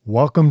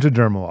Welcome to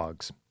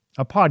Dermalogues,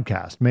 a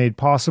podcast made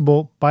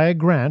possible by a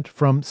grant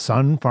from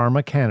Sun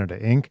Pharma Canada,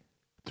 Inc.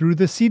 through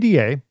the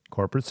CDA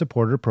Corporate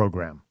Supporter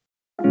Program.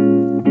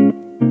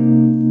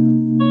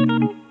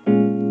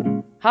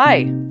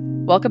 Hi,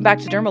 welcome back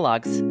to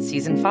Dermalogues,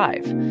 Season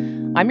 5.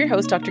 I'm your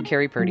host, Dr.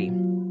 Kerri Purdy.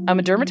 I'm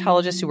a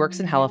dermatologist who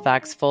works in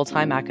Halifax,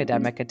 full-time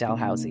academic at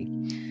Dalhousie.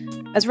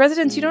 As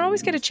residents, you don't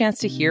always get a chance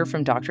to hear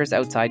from doctors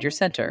outside your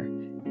center.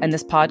 And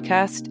this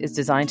podcast is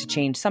designed to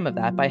change some of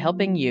that by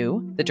helping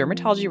you, the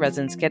dermatology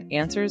residents, get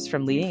answers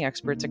from leading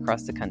experts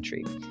across the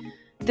country.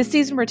 This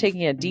season, we're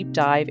taking a deep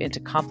dive into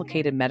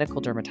complicated medical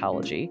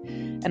dermatology,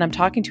 and I'm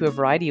talking to a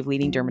variety of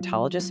leading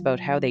dermatologists about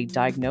how they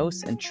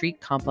diagnose and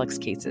treat complex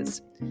cases.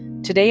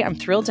 Today, I'm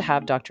thrilled to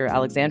have Dr.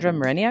 Alexandra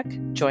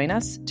Mereniuk join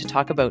us to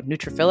talk about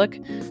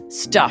neutrophilic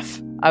stuff.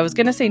 I was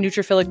going to say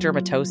neutrophilic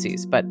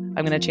dermatoses, but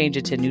I'm going to change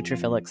it to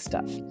neutrophilic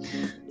stuff.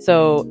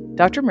 So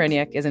Dr.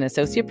 Mereniuk is an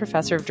Associate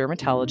Professor of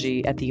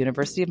Dermatology at the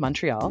University of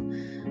Montreal.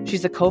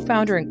 She's the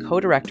co-founder and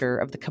co-director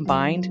of the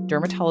Combined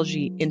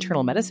Dermatology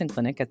Internal Medicine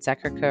Clinic at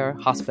Sacré-Coeur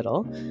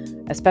Hospital,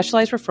 a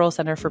specialized referral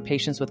center for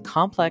patients with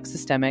complex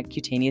systemic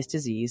cutaneous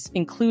disease,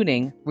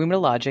 including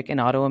rheumatologic and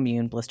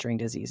autoimmune blistering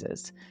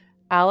diseases.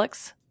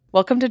 Alex,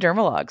 welcome to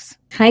Dermalogues.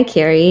 Hi,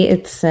 Kerri.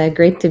 It's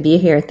great to be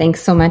here.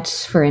 Thanks so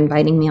much for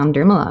inviting me on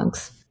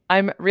Dermalogues.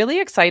 I'm really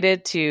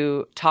excited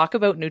to talk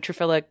about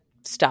neutrophilic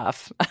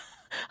stuff.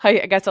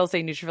 I guess I'll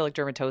say neutrophilic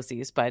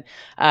dermatoses, but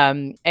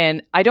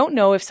and I don't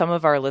know if some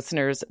of our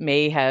listeners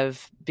may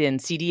have been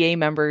CDA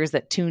members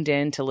that tuned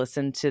in to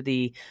listen to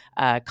the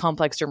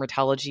complex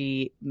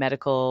dermatology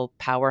medical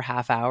power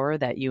half hour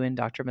that you and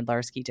Dr.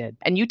 Midlarski did.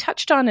 And you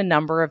touched on a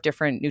number of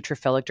different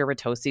neutrophilic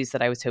dermatoses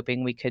that I was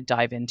hoping we could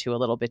dive into a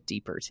little bit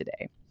deeper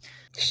today.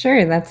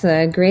 Sure, that's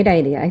a great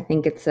idea. I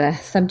think it's a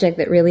subject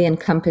that really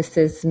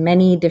encompasses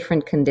many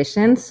different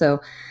conditions.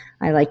 So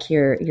I like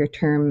your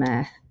term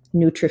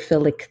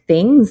neutrophilic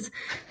things.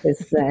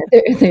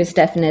 There's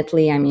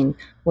definitely,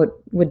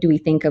 what do we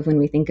think of when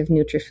we think of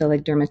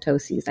neutrophilic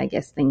dermatoses? I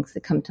guess things that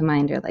come to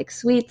mind are like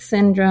Sweet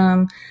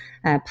syndrome,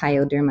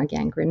 pyoderma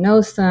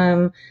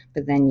gangrenosum,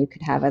 but then you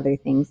could have other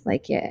things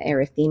like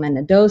erythema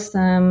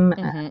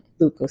nodosum,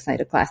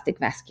 leukocytoclastic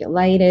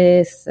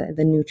vasculitis,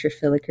 the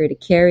neutrophilic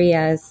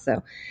urticarias.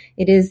 So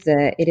it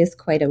is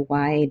quite a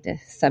wide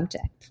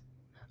subject.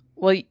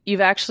 Well, you've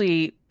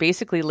actually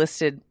basically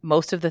listed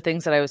most of the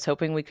things that I was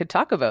hoping we could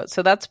talk about.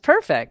 So that's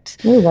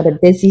perfect. Ooh, what a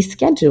busy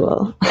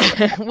schedule.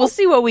 We'll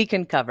see what we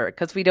can cover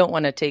because we don't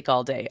want to take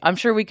all day. I'm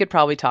sure we could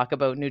probably talk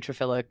about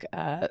neutrophilic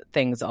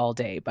things all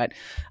day. But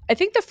I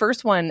think the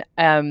first one,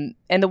 and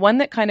the one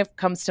that kind of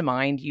comes to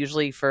mind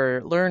usually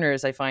for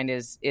learners, I find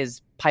is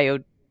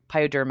pyoderma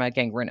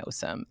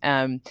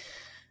gangrenosum.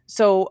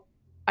 So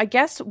I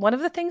guess one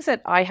of the things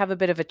that I have a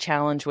bit of a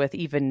challenge with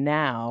even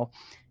now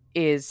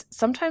is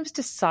sometimes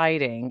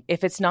deciding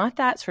if it's not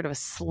that sort of a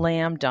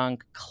slam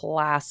dunk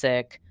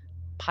classic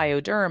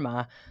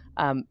pyoderma,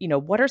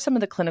 what are some of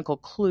the clinical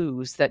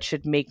clues that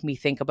should make me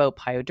think about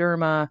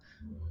pyoderma?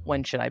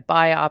 When should I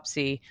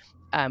biopsy?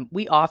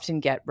 We often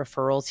get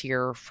referrals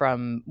here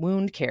from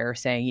wound care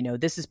saying,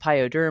 this is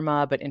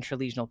pyoderma, but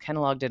intralesional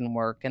Kenalog didn't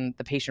work. And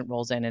the patient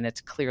rolls in and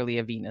it's clearly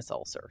a venous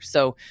ulcer.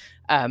 So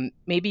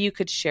maybe you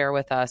could share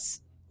with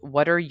us,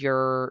 what are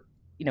your,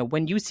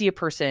 when you see a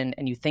person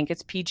and you think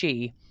it's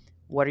PG,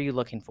 what are you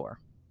looking for?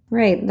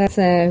 Right. That's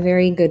a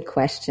very good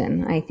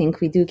question. I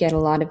think we do get a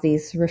lot of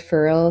these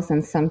referrals,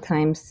 and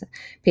sometimes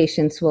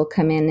patients will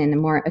come in a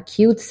more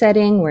acute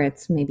setting where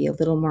it's maybe a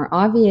little more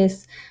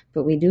obvious,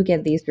 but we do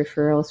get these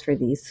referrals for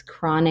these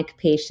chronic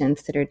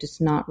patients that are just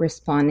not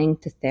responding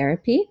to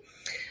therapy.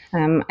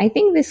 I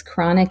think this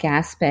chronic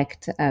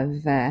aspect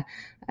of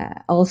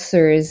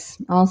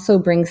ulcers also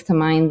brings to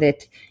mind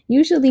that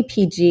usually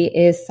PG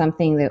is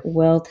something that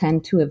will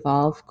tend to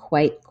evolve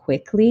quite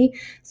quickly.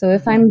 So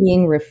if I'm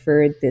being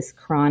referred this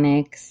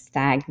chronic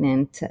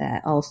stagnant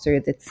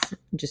ulcer that's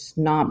just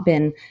not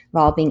been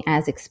evolving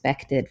as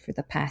expected for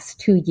the past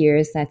 2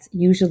 years, that's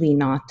usually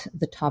not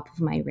the top of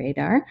my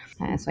radar.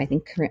 So I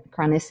think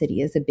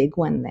chronicity is a big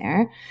one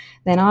there.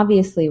 Then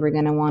obviously we're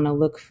going to want to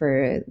look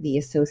for the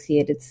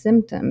associated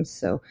symptoms.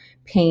 So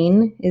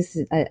pain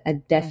is a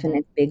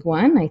definite big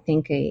one. I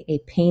think a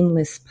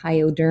painless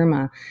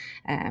pyoderma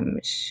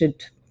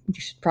you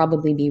should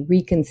probably be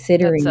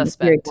reconsidering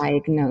your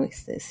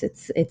diagnosis.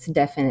 It's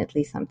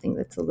definitely something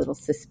that's a little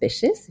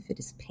suspicious if it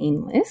is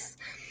painless.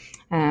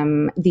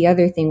 The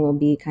other thing will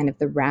be kind of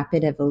the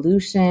rapid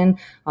evolution,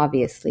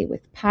 obviously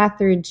with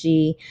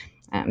pathergy.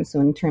 So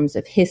in terms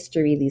of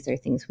history, these are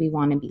things we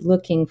want to be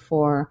looking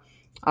for.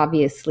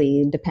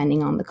 Obviously,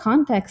 depending on the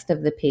context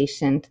of the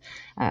patient,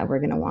 we're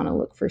going to want to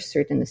look for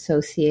certain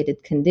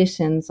associated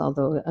conditions,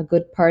 although a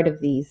good part of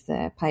these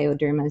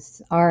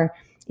pyodermas are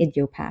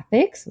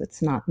idiopathic, so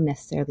it's not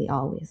necessarily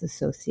always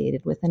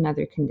associated with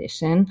another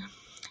condition.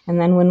 And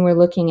then when we're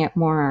looking at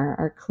more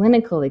our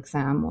clinical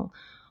exam, well,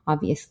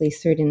 obviously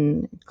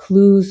certain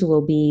clues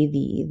will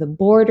be the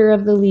border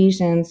of the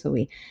lesion. So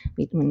we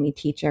when we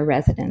teach our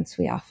residents,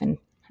 we often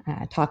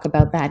talk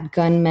about that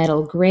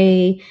gunmetal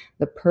gray,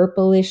 the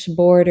purplish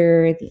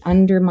border, the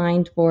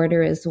undermined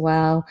border as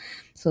well.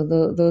 So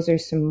those are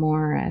some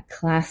more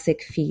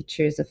classic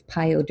features of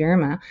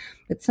pyoderma.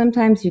 But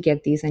sometimes you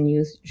get these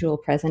unusual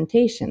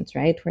presentations,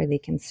 right, where they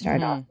can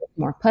start off with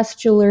more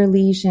pustular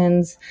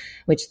lesions,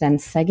 which then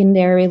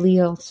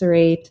secondarily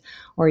ulcerate,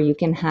 or you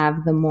can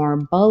have the more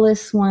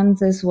bullous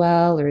ones as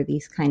well, or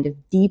these kind of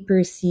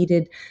deeper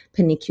seated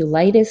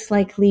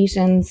paniculitis-like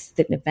lesions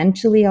that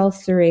eventually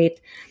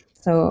ulcerate.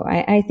 So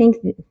I think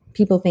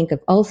people think of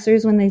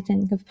ulcers when they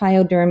think of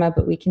pyoderma,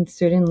 but we can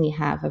certainly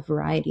have a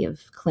variety of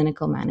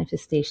clinical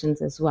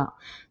manifestations as well.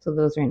 So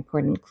those are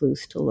important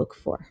clues to look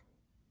for.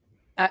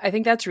 I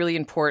think that's really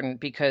important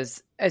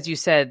because, as you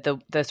said,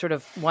 the sort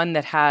of one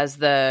that has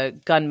the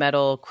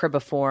gunmetal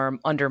cribiform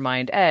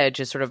undermined edge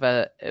is sort of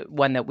a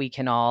one that we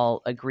can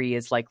all agree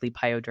is likely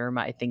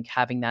pyoderma. I think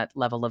having that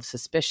level of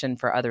suspicion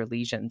for other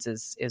lesions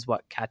is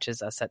what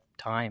catches us at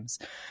times.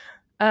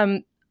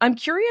 I'm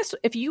curious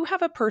if you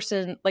have a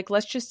person, like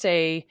let's just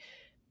say,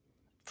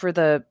 for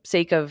the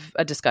sake of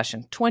a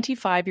discussion,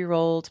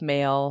 25-year-old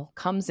male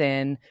comes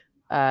in,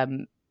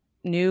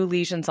 new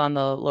lesions on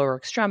the lower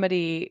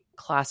extremity,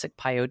 classic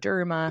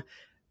pyoderma.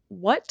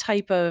 What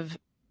type of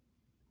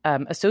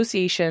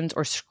associations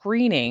or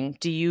screening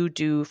do you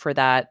do for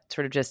that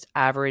sort of just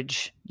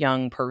average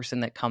young person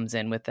that comes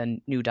in with a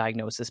new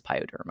diagnosis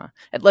pyoderma?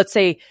 And let's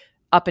say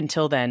up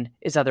until then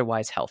is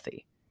otherwise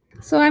healthy.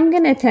 So I'm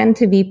going to tend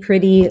to be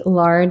pretty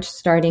large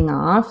starting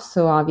off.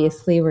 So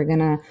obviously we're going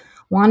to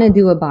want to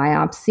do a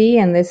biopsy,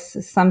 and this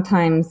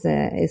sometimes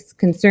is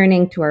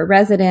concerning to our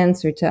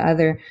residents or to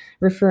other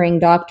referring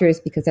doctors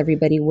because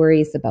everybody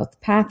worries about the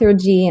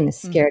pathology and is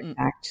scared to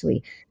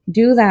actually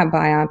do that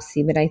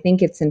biopsy. But I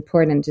think it's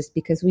important just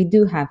because we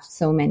do have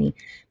so many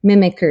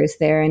mimickers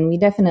there, and we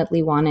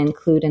definitely want to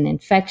include an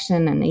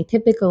infection, an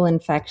atypical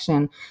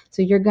infection.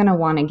 So you're going to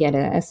want to get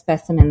a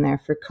specimen there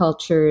for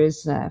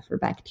cultures, for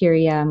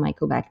bacteria,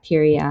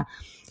 mycobacteria,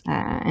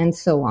 and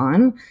so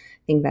on.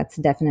 I think that's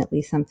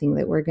definitely something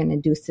that we're going to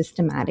do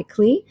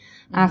systematically.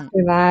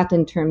 After that,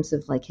 in terms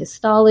of like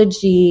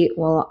histology,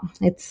 well,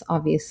 it's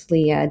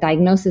obviously a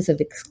diagnosis of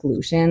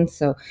exclusion.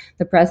 So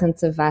the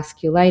presence of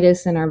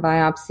vasculitis in our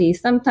biopsy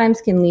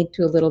sometimes can lead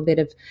to a little bit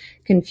of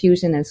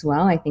confusion as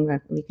well. I think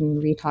that we can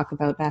re-talk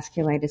about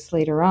vasculitis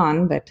later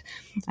on, but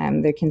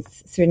there can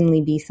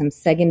certainly be some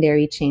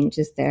secondary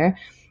changes there.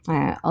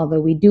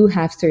 Although we do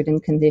have certain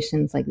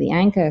conditions like the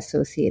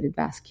ANCA-associated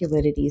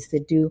vasculitides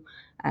that do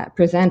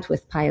present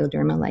with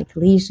pyoderma-like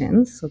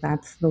lesions. So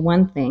that's the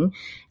one thing.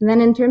 And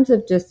then in terms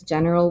of just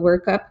general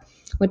workup,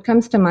 what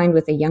comes to mind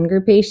with a younger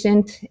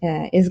patient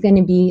is going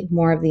to be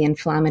more of the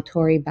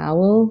inflammatory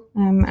bowel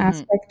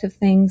aspect of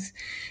things.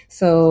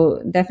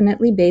 So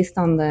definitely based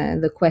on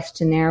the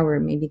questionnaire, we're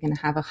maybe going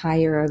to have a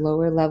higher or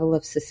lower level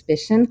of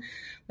suspicion.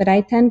 But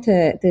I tend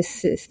to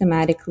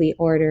systematically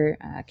order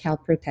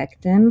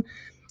calprotectin,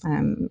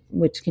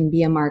 which can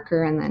be a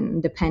marker. And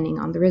then depending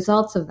on the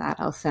results of that,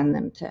 I'll send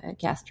them to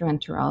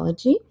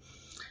gastroenterology.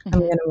 I'm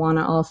going to want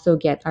to also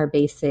get our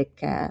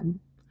basic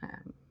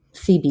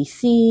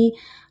CBC,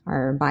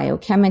 our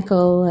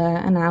biochemical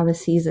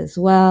analyses as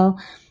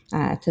well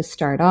to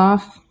start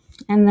off.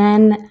 And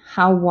then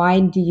how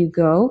wide do you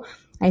go?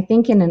 I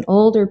think in an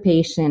older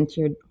patient,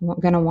 you're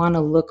going to want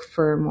to look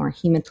for more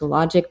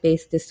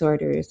hematologic-based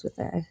disorders with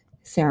a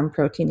serum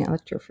protein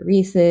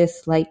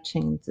electrophoresis, light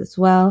chains as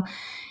well.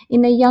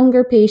 In a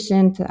younger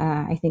patient,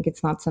 I think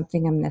it's not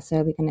something I'm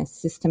necessarily going to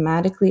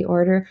systematically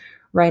order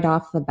right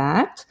off the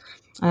bat,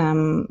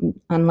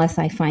 unless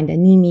I find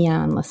anemia,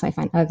 unless I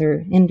find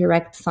other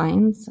indirect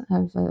signs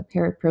of a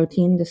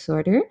paraprotein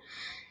disorder.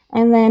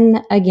 And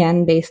then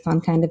again, based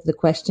on kind of the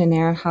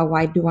questionnaire, how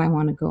wide do I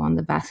want to go on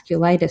the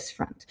vasculitis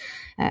front?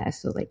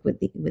 So like with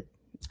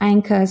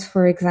ANCAs,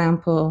 for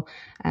example,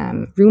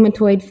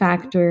 rheumatoid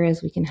factor,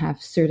 as we can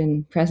have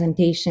certain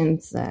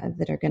presentations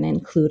that are going to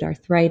include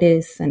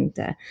arthritis and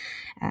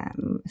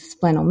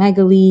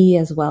splenomegaly,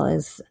 as well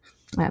as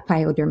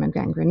pyoderma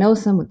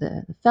gangrenosum with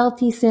the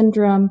Felty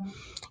syndrome.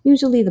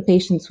 Usually the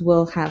patients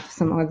will have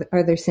some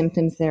other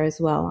symptoms there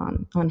as well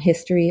on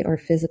history or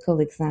physical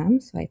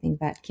exams. So I think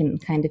that can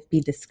kind of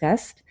be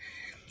discussed.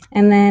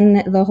 And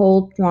then the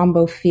whole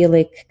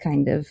thrombophilic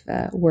kind of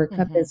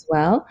workup as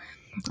well,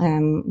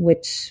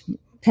 which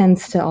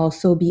tends to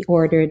also be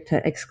ordered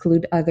to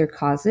exclude other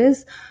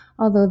causes.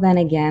 Although then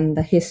again,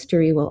 the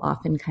history will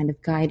often kind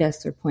of guide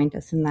us or point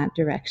us in that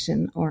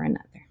direction or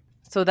another.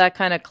 So that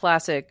kind of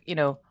classic,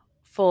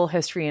 full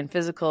history and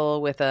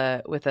physical with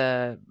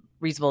a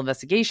reasonable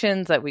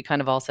investigations that we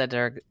kind of all said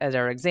as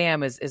our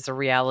exam is the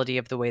reality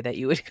of the way that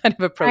you would kind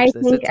of approach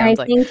this. I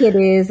think it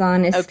is,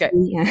 honestly. Okay.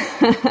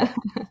 Yeah.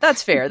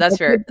 That's fair. That's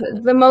fair.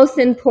 The most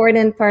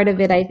important part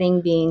of it, I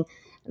think, being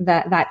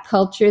that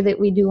culture that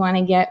we do want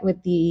to get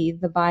with the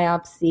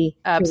biopsy.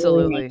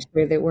 Absolutely. To really make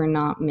sure that we're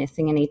not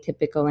missing an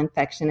atypical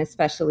infection,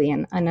 especially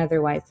in an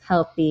otherwise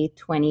healthy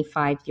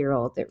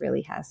 25-year-old that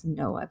really has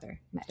no other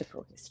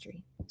medical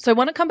history. So I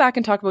want to come back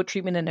and talk about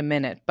treatment in a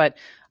minute, but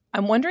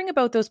I'm wondering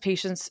about those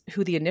patients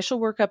who the initial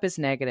workup is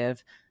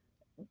negative.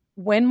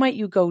 when might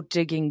you go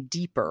digging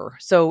deeper?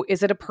 So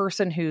is it a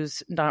person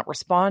who's not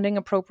responding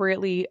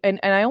appropriately? And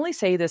I only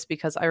say this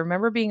because I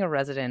remember being a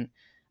resident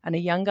and a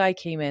young guy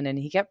came in and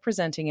he kept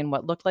presenting in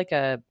what looked like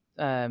a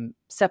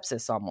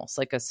sepsis, almost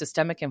like a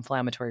systemic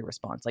inflammatory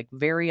response, like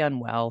very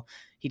unwell.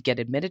 He'd get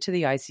admitted to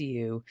the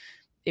ICU.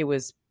 It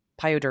was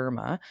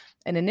pyoderma.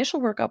 An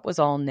initial workup was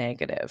all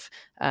negative.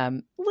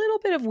 Little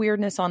bit of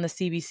weirdness on the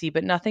CBC,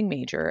 but nothing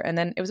major. And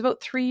then it was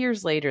about 3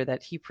 years later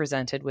that he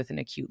presented with an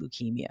acute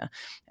leukemia.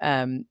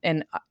 And,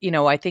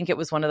 I think it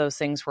was one of those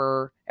things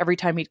where every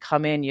time he'd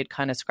come in, you'd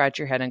kind of scratch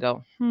your head and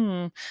go,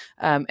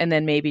 and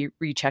then maybe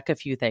recheck a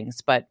few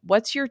things. But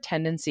what's your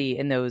tendency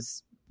in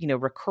those,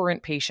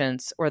 recurrent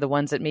patients or the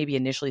ones that maybe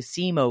initially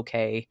seem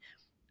okay?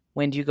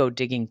 When do you go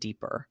digging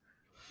deeper?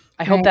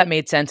 I hope that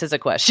made sense as a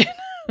question.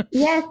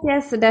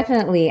 Yes,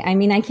 definitely. I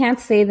mean, I can't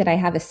say that I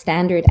have a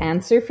standard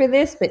answer for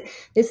this, but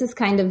this is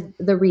kind of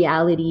the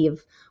reality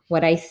of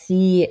what I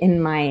see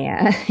in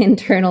my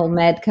internal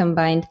med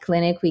combined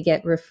clinic. We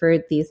get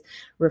referred these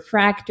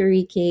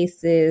refractory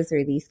cases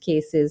or these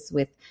cases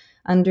with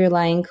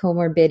underlying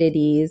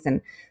comorbidities.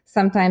 And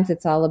sometimes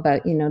it's all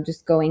about,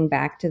 just going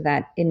back to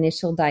that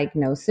initial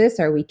diagnosis.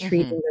 Are we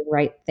treating the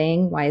right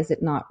thing? Why is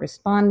it not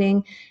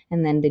responding?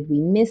 And then did we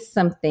miss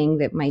something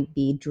that might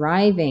be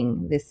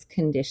driving this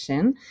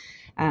condition?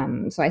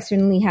 So I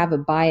certainly have a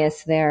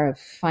bias there of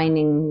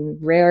finding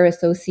rare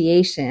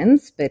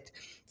associations, but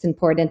it's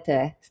important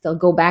to still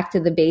go back to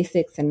the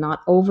basics and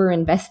not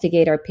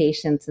over-investigate our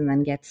patients and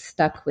then get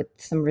stuck with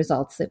some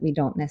results that we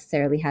don't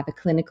necessarily have a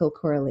clinical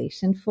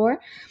correlation for.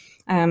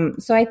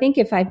 So I think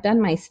if I've done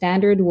my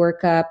standard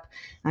workup,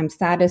 I'm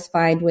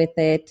satisfied with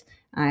it,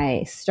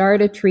 I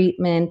start a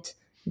treatment,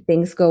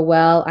 things go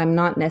well, I'm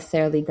not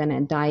necessarily going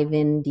to dive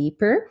in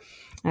deeper.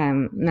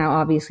 Now,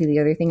 obviously, the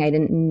other thing I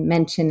didn't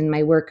mention in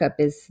my workup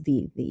is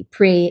the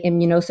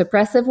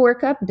pre-immunosuppressive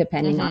workup,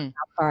 depending on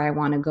how far I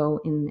want to go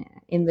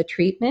in the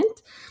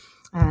treatment.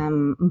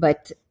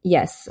 But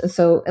yes,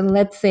 so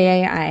let's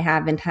say I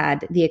haven't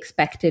had the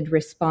expected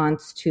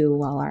response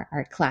to,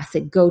 our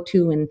classic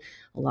go-to in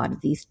a lot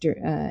of these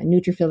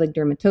neutrophilic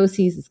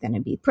dermatoses is going to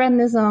be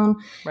prednisone.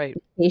 Right.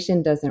 The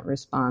patient doesn't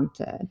respond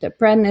to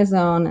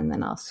prednisone, and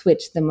then I'll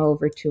switch them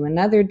over to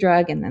another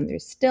drug, and then they're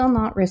still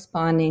not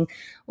responding.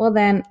 Well,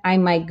 then I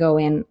might go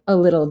in a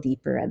little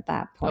deeper at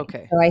that point.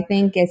 Okay. So I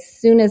think as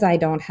soon as I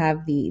don't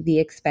have the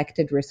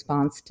expected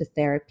response to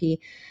therapy,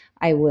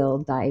 I will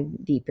dive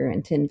deeper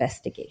into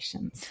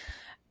investigations.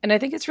 And I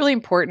think it's really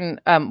important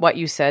what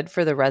you said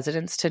for the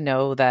residents to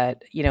know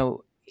that,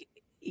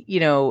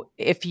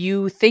 if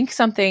you think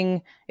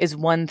something is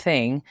one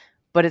thing,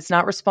 but it's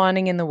not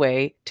responding in the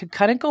way, to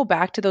kind of go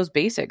back to those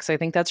basics. I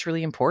think that's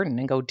really important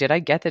and go, did I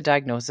get the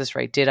diagnosis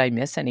right? Did I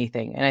miss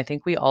anything? And I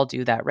think we all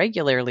do that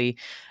regularly.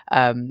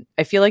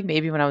 I feel like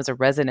maybe when I was a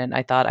resident,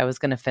 I thought I was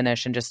going to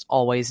finish and just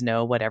always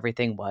know what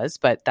everything was,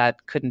 but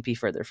that couldn't be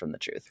further from the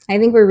truth. I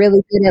think we're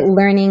really good at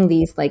learning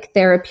these like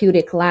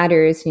therapeutic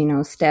ladders,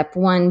 step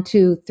 1,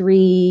 2,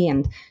 3,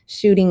 and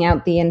shooting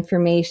out the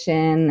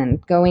information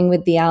and going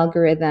with the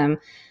algorithm.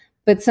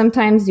 But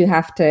sometimes you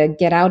have to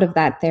get out of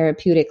that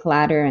therapeutic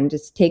ladder and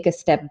just take a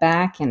step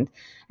back. And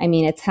I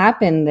mean, it's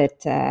happened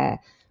that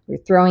we're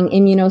throwing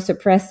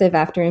immunosuppressive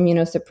after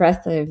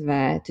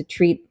immunosuppressive to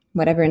treat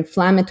whatever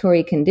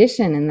inflammatory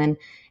condition, and then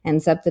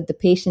ends up that the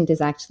patient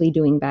is actually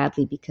doing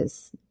badly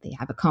because they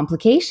have a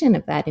complication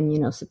of that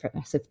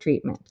immunosuppressive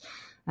treatment.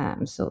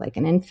 So like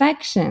an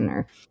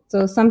infection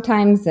so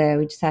sometimes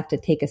we just have to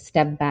take a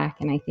step back.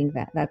 And I think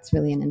that's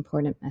really an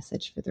important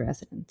message for the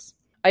residents.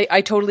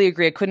 I totally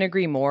agree. I couldn't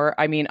agree more.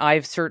 I mean,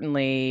 I've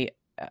certainly,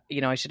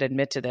 I should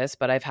admit to this,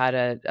 but I've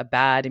had a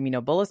bad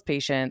immunobolus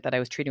patient that I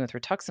was treating with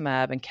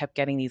rituximab and kept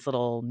getting these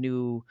little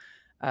new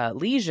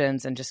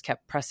lesions and just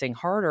kept pressing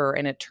harder.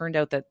 And it turned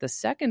out that the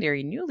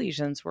secondary new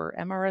lesions were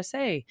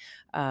MRSA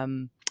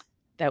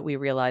that we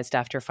realized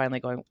after finally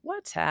going,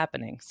 what's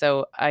happening?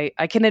 So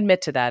I can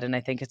admit to that. And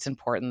I think it's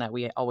important that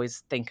we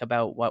always think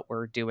about what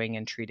we're doing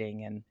and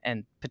treating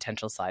and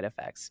potential side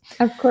effects.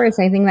 Of course,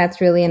 I think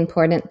that's really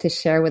important to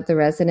share with the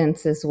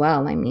residents as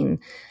well. I mean,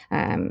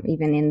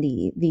 even in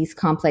these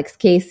complex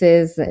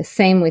cases,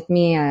 same with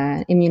me,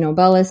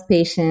 immunobolus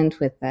patient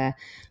with a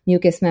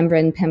mucous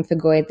membrane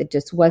pemphigoid that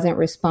just wasn't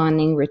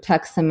responding,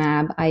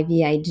 rituximab,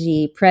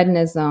 IVIG,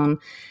 prednisone,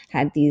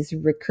 had these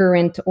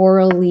recurrent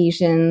oral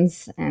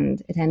lesions,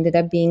 and it ended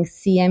up being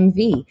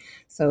CMV.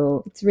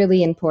 So it's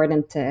really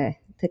important to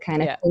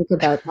kind of think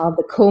about all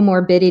the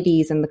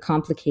comorbidities and the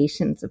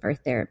complications of our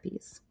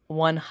therapies.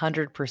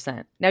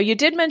 100%. Now, you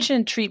did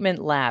mention treatment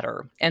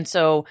ladder. And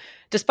so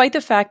despite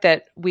the fact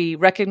that we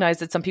recognize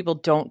that some people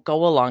don't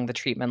go along the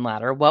treatment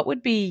ladder, what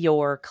would be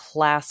your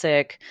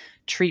classic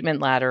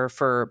treatment ladder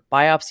for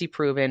biopsy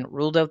proven,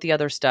 ruled out the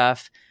other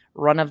stuff,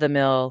 run of the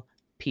mill,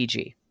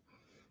 PG?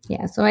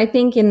 Yeah, so I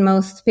think in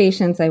most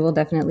patients, I will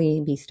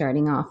definitely be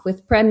starting off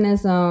with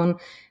prednisone,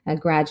 a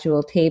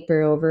gradual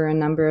taper over a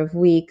number of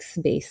weeks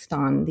based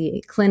on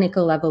the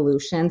clinical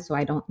evolution. So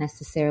I don't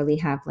necessarily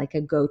have like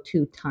a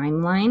go-to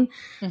timeline.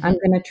 Mm-hmm. I'm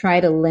going to try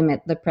to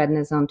limit the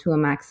prednisone to a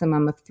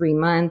maximum of 3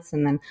 months.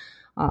 And then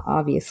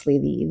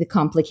obviously the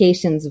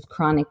complications of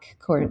chronic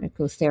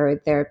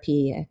corticosteroid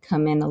therapy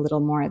come in a little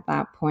more at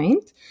that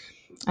point.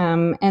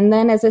 And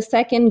then as a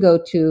second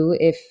go-to,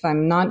 if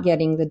I'm not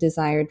getting the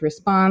desired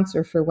response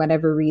or for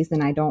whatever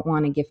reason I don't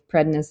want to give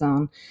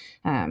prednisone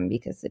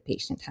because the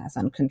patient has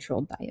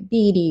uncontrolled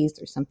diabetes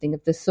or something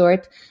of the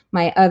sort,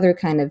 my other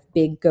kind of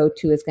big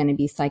go-to is going to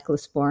be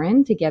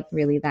cyclosporin to get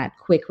really that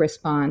quick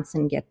response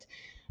and get,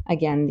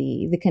 again,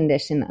 the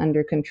condition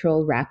under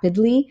control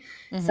rapidly.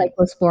 Mm-hmm.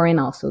 Cyclosporin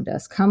also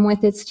does come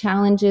with its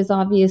challenges,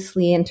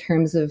 obviously, in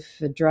terms of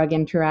drug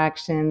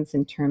interactions,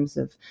 in terms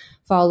of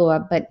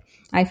follow-up, but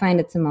I find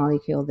it's a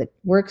molecule that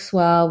works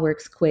well,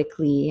 works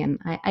quickly, and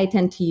I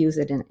tend to use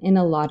it in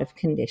a lot of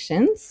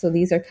conditions. So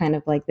these are kind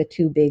of like the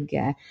two big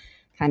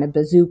kind of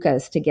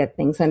bazookas to get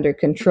things under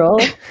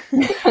control.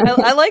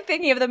 I like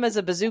thinking of them as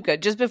a bazooka.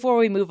 Just before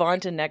we move on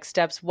to next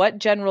steps, what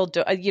general,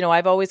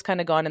 I've always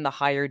kind of gone in the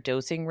higher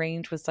dosing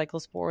range with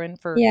cyclosporin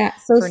for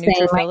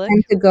neutrophilic. I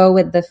tend to go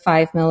with the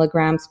 5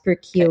 milligrams per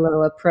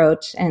kilo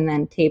approach and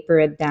then taper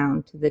it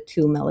down to the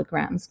 2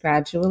 milligrams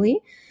gradually.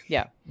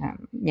 Yeah.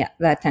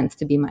 That tends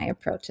to be my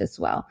approach as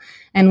well.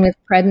 And with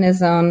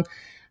prednisone,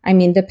 I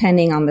mean,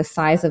 depending on the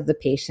size of the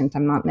patient,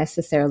 I'm not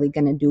necessarily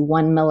going to do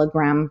 1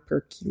 milligram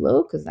per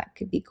kilo because that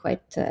could be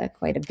quite a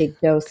big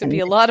dose. Could be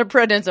a lot of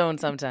prednisone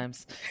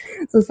sometimes.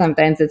 So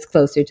sometimes it's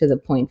closer to the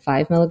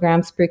 0.5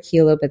 milligrams per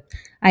kilo, but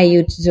I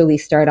usually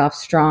start off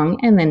strong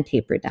and then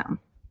taper down.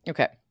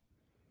 Okay.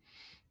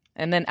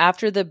 And then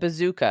after the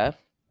bazooka,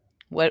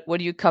 what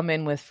do you come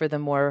in with for the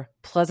more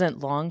pleasant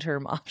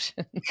long-term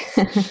options?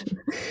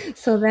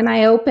 So then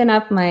I open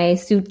up my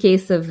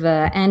suitcase of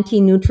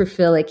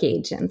anti-neutrophilic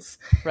agents.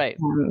 Right.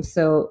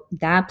 So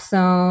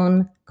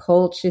dapsone,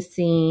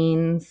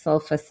 colchicine,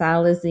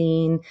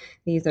 sulfasalazine,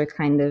 these are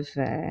kind of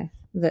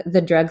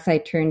the drugs I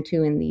turn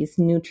to in these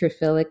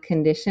neutrophilic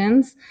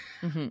conditions.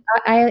 Mm-hmm.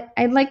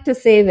 I'd like to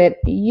say that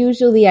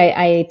usually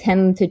I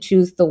tend to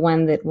choose the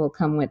one that will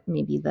come with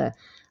maybe the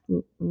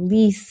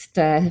least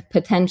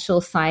potential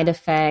side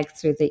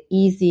effects or the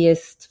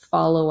easiest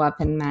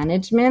follow-up and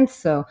management.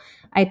 So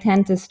I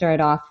tend to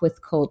start off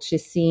with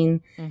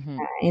colchicine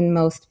in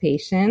most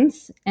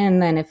patients.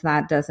 And then if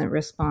that doesn't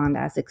respond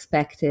as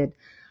expected,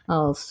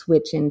 I'll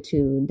switch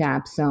into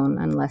dapsone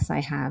unless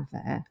I have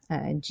a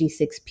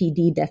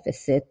G6PD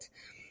deficit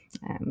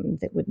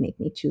that would make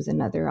me choose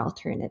another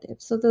alternative.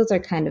 So those are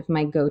kind of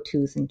my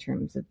go-tos in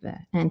terms of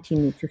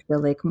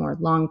anti-neutrophilic, more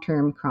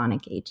long-term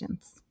chronic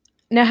agents.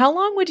 Now, how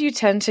long would you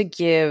tend to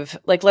give,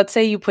 like, let's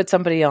say you put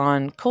somebody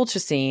on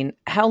colchicine,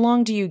 how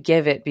long do you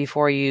give it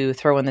before you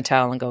throw in the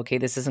towel and go, okay,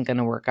 this isn't going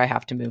to work, I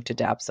have to move to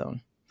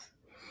dapsone?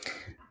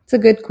 It's a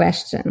good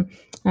question.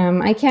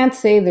 I can't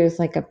say there's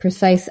like a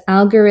precise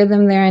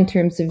algorithm there in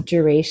terms of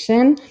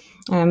duration,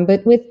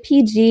 but with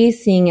PG,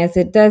 seeing as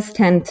it does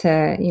tend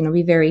to,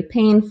 be very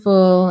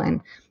painful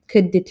and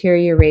could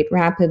deteriorate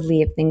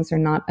rapidly if things are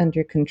not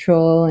under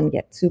control and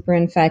get super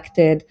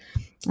infected.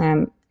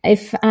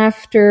 If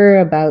after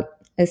about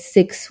a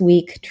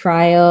 6-week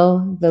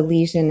trial, the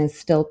lesion is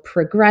still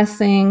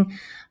progressing,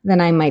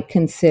 then I might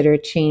consider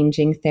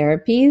changing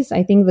therapies.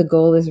 I think the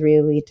goal is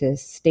really to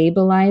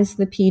stabilize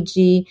the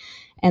PG.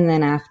 And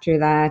then after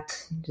that,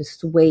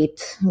 just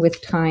wait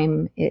with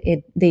time.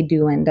 They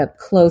do end up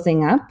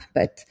closing up.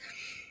 But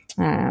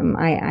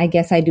I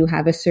guess I do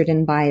have a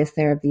certain bias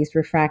there of these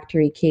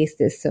refractory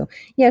cases. So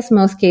yes,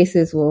 most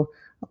cases will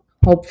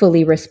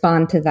hopefully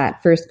respond to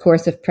that first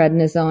course of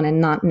prednisone and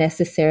not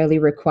necessarily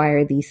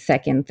require these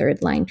second,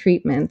 third line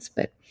treatments,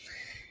 but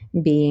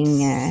being...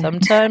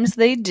 Sometimes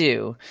they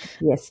do.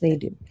 Yes, they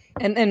do.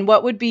 And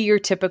what would be your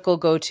typical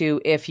go-to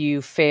if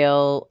you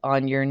fail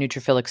on your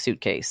neutrophilic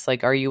suitcase?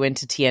 Like, are you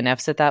into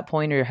TNFs at that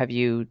point, or do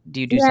you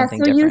do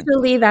something different?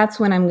 Usually that's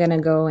when I'm going to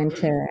go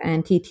into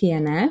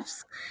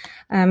anti-TNFs.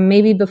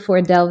 Maybe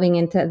before delving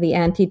into the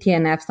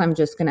anti-TNFs, I'm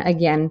just going to,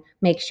 again,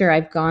 make sure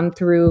I've gone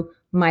through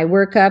my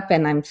workup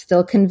and I'm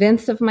still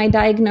convinced of my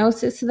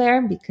diagnosis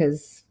there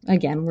because,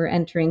 again, we're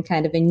entering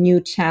kind of a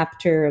new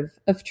chapter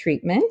of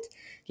treatment.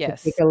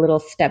 Yes. Take a little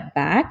step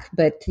back.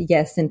 But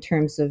yes, in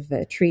terms of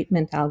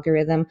treatment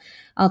algorithm,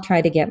 I'll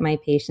try to get my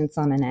patients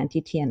on an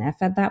anti-TNF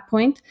at that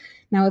point.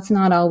 Now, it's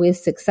not always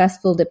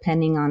successful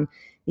depending on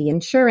the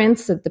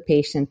insurance that the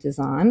patient is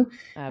on.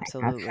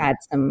 Absolutely. I've had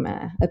some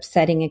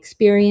upsetting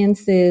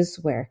experiences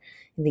where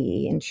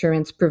the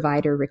insurance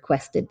provider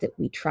requested that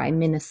we try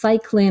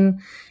minocycline.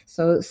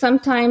 So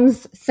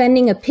sometimes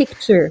sending a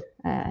picture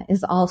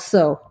is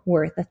also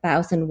worth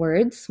 1,000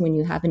 words when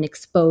you have an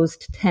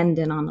exposed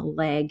tendon on a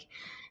leg.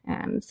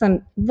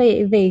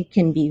 They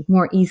can be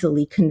more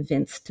easily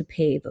convinced to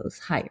pay those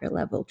higher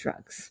level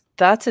drugs.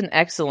 That's an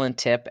excellent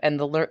tip. And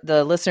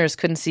the listeners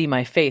couldn't see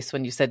my face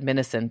when you said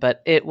minicin,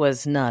 but it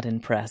was not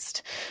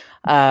impressed.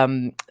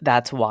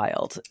 That's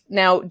wild.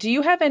 Now, do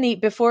you have any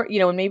before,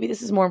 and maybe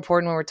this is more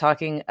important when we're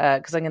talking,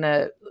 because I'm going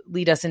to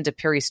lead us into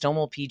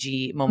peristomal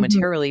PG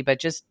momentarily, but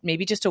just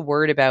a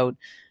word about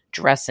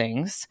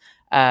dressings.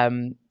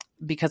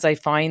 Because I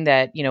find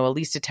that, at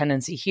least a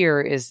tendency here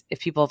is if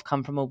people have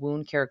come from a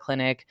wound care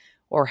clinic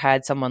or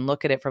had someone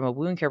look at it from a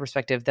wound care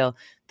perspective, they'll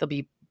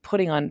be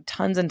putting on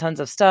tons and tons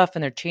of stuff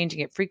and they're changing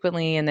it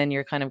frequently. And then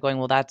you're kind of going,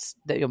 well, that's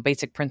the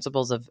basic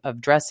principles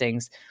of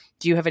dressings.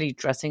 Do you have any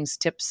dressings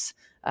tips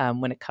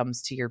when it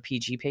comes to your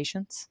PG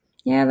patients?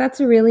 Yeah, that's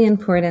a really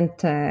important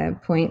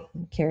point,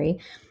 Kerri.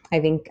 I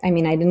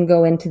didn't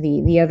go into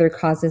the other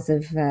causes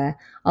of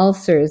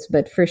ulcers,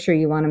 but for sure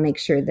you want to make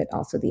sure that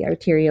also the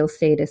arterial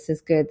status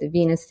is good, the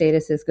venous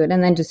status is good,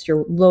 and then just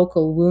your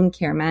local wound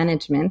care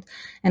management.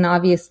 And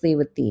obviously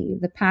with the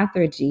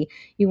pathergy,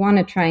 you want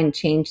to try and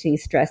change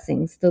these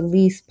dressings the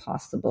least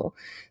possible.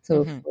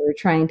 So if we're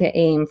trying to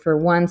aim for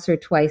once or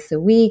twice a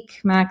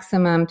week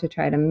maximum to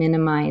try to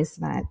minimize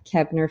that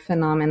Kebner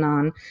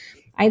phenomenon,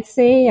 I'd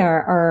say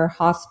our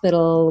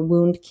hospital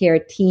wound care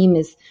team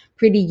is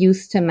pretty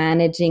used to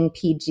managing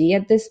PG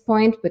at this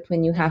point, but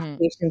when you have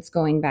patients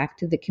going back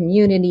to the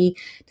community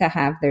to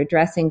have their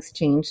dressings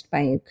changed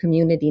by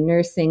community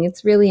nursing,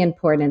 it's really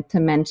important to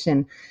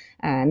mention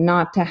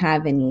not to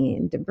have any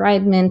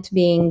debridement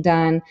being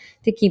done,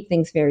 to keep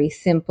things very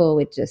simple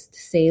with just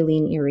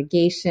saline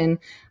irrigation.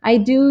 I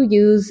do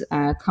use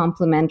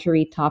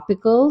complementary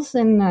topicals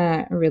in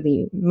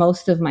really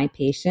most of my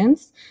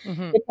patients,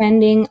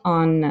 depending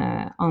on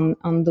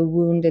the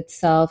wound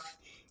itself.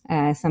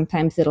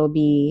 Sometimes it'll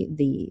be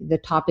the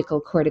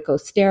topical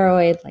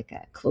corticosteroid, like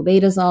a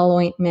clobetasol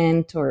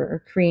ointment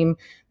or cream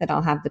that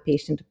I'll have the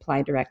patient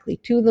apply directly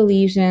to the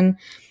lesion.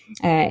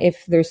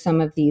 If there's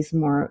some of these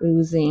more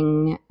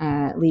oozing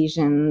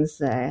lesions,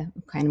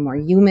 kind of more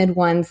humid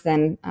ones,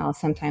 then I'll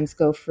sometimes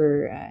go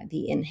for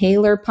the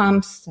inhaler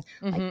pumps,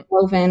 like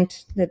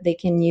Plovent, that they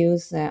can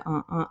use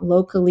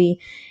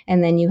locally.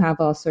 And then you have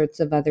all sorts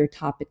of other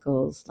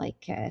topicals like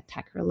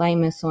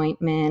tacrolimus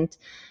ointment,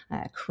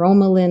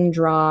 chromalin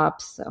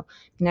drops. So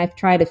I've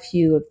tried a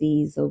few of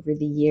these over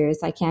the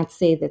years. I can't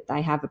say that I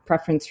have a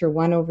preference for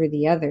one over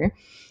the other.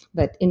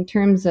 But in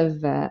terms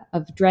of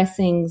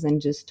dressings and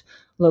just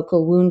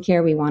local wound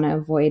care, we want to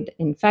avoid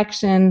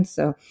infection.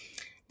 So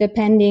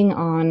depending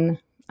on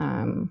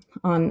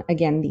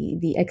again,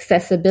 the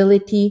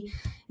accessibility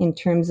in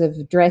terms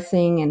of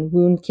dressing and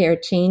wound care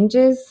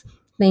changes,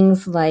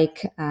 things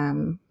like,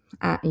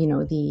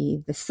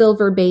 the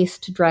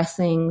silver-based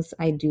dressings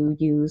I do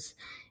use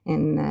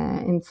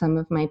in some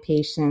of my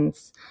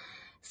patients.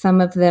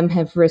 Some of them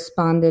have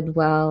responded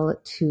well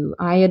to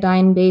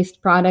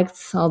iodine-based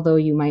products, although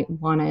you might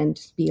want to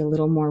just be a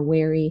little more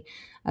wary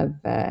of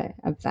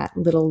that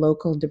little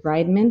local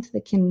debridement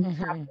that can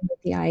happen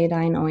with the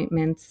iodine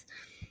ointments.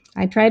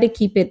 I try to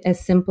keep it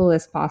as simple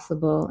as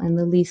possible and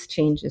the least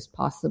changes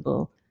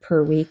possible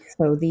per week.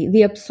 So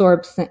the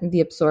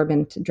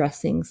absorbent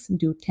dressings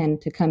do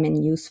tend to come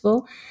in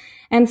useful.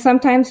 And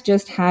sometimes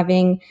just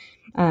having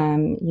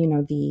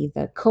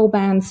the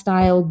Coban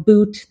style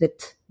boot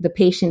that the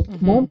patient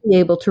won't be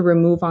able to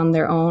remove on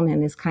their own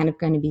and is kind of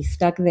going to be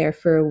stuck there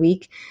for a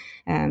week.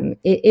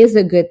 It is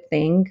a good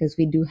thing because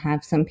we do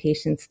have some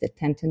patients that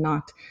tend to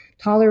not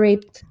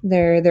tolerate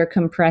their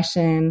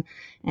compression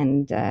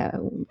and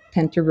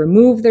tend to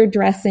remove their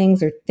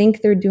dressings or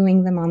think they're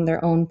doing them on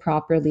their own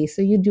properly.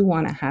 So you do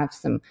want to have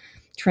some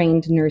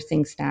trained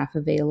nursing staff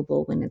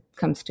available when it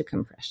comes to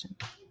compression.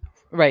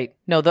 Right.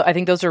 No, I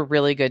think those are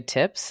really good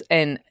tips.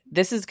 And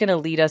this is going to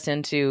lead us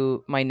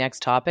into my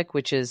next topic,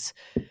 which is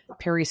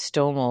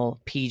peristomal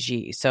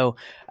PG. So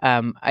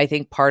I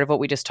think part of what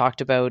we just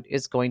talked about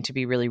is going to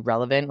be really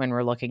relevant when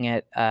we're looking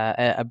at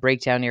a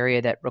breakdown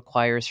area that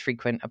requires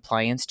frequent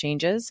appliance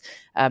changes.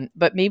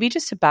 But maybe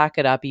just to back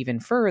it up even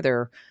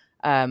further,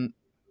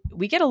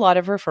 we get a lot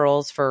of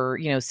referrals for,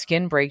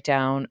 skin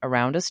breakdown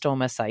around a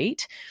stoma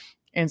site.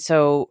 And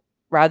so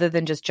rather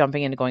than just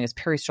jumping into going as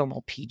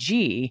peristomal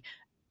PG,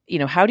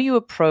 how do you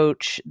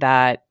approach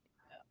that,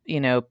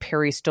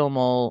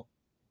 peristomal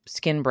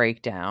skin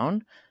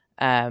breakdown?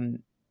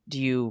 Do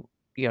you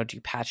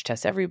patch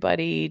test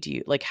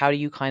everybody? How do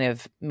you kind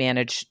of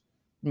manage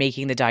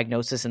making the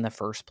diagnosis in the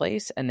first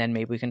place? And then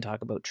maybe we can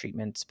talk about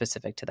treatment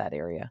specific to that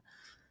area.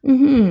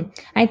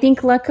 I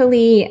think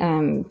luckily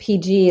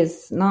PG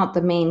is not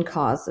the main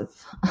cause of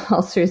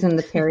ulcers in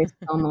the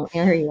peristomal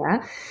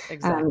area.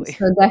 Exactly.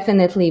 So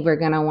definitely we're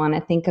going to want to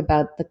think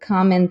about the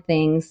common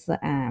things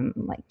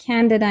like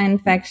candida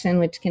infection,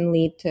 which can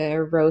lead to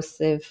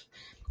erosive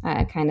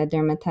kind of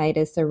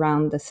dermatitis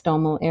around the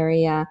stomal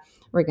area.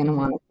 We're going to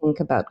want to think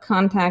about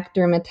contact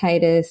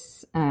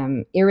dermatitis,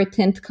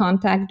 irritant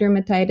contact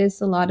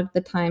dermatitis a lot of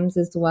the times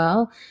as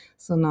well.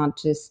 So not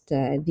just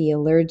the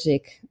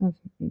allergic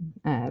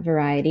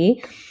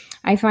variety.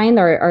 I find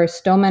our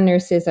stoma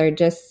nurses are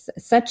just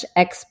such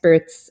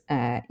experts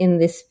in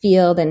this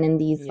field and in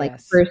these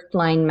like first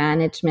line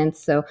management.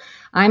 So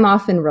I'm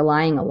often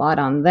relying a lot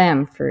on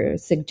them for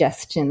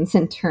suggestions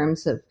in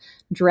terms of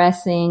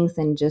dressings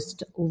and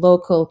just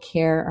local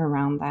care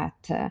around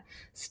that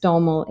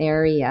stomal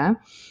area.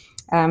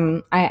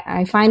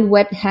 I find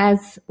what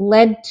has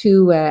led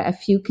to a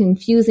few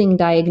confusing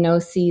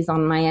diagnoses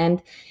on my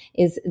end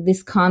is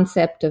this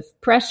concept of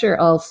pressure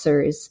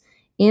ulcers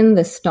in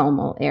the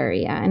stomal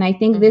area. And I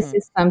think this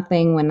is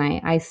something when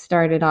I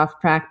started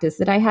off practice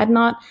that I had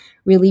not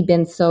really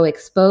been so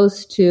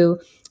exposed to.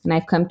 And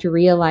I've come to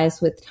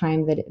realize with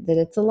time that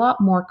it's a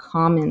lot more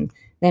common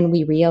than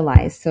we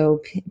realize.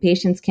 So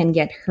patients can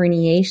get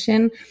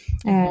herniation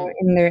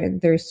in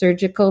their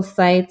surgical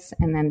sites,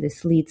 and then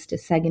this leads to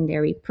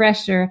secondary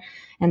pressure,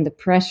 and the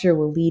pressure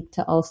will lead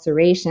to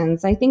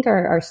ulcerations. I think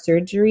our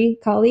surgery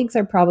colleagues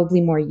are probably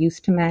more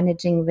used to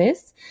managing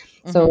this.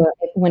 So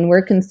when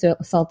we're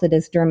consulted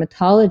as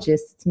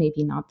dermatologists, it's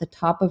maybe not the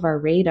top of our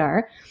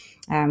radar.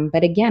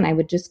 But again, I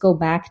would just go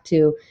back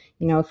to,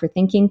 if we're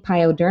thinking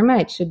pyoderma,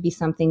 it should be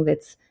something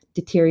that's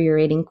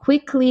deteriorating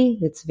quickly,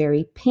 that's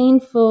very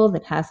painful,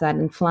 that has that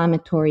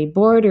inflammatory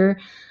border,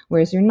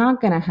 whereas you're not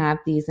going to have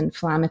these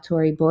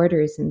inflammatory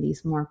borders in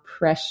these more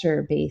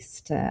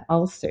pressure-based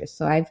ulcers.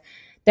 So I've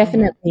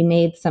definitely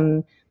made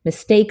some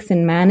mistakes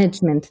in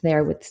management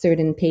there with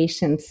certain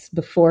patients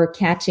before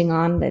catching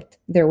on that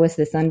there was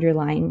this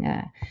underlying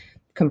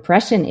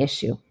compression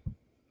issue.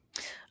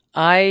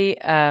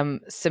 I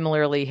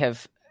similarly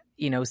have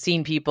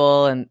seen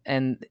people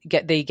and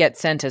they get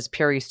sent as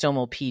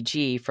peristomal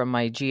PG from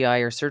my GI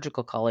or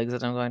surgical colleagues,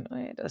 and I'm going,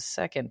 wait a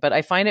second. But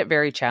I find it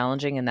very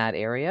challenging in that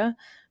area.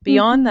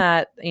 Beyond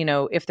that,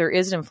 if there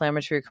is an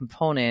inflammatory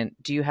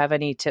component, do you have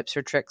any tips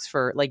or tricks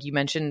for, like you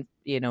mentioned,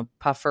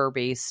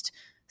 puffer-based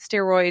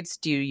steroids?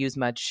 Do you use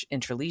much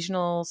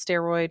intralesional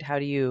steroid? How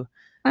do you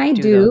I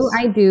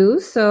do.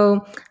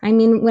 So,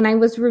 when I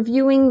was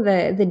reviewing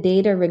the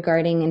data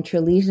regarding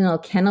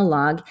intralesional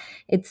Kenalog,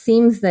 it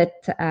seems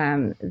that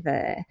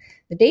the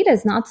data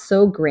is not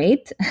so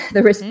great.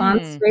 The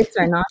response rates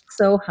are not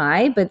so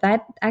high, but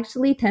that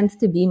actually tends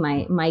to be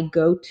my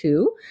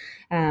go-to.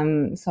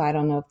 So I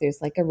don't know if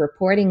there's like a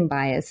reporting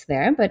bias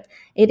there, but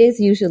it is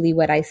usually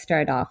what I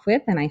start off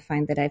with, and I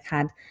find that I've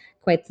had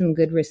quite some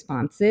good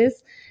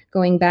responses.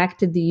 Going back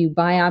to, do you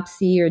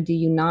biopsy or do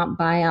you not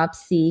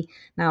biopsy?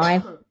 Now,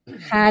 I've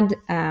had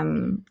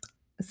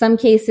some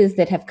cases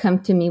that have come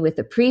to me with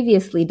a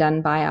previously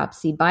done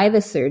biopsy by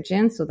the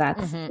surgeon, so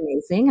that's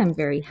amazing. I'm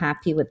very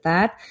happy with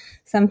that.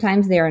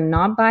 Sometimes they are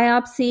not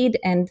biopsied,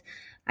 and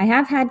I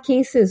have had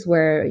cases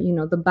where,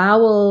 the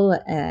bowel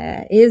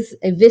is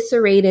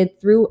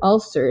eviscerated through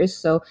ulcers.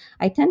 So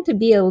I tend to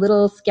be a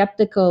little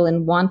skeptical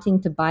in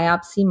wanting to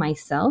biopsy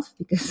myself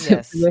because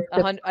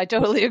I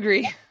totally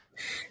agree.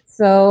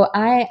 So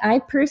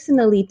I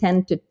personally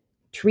tend to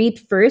treat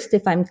first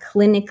if I'm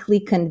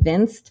clinically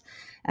convinced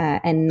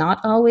and not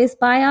always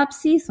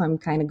biopsy. So I'm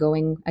kind of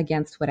going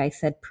against what I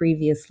said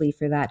previously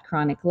for that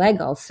chronic leg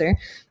ulcer.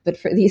 But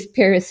for these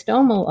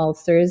peristomal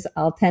ulcers,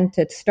 I'll tend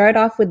to start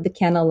off with the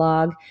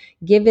Kenalog,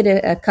 give it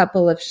a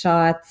couple of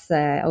shots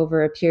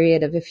over a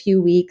period of a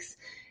few weeks.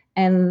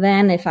 And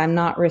then if I'm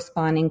not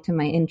responding to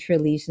my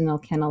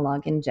intralesional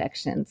Kenalog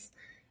injections,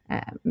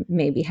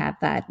 maybe have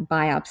that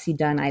biopsy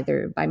done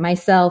either by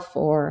myself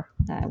or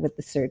with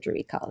the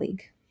surgery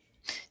colleague.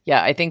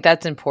 Yeah, I think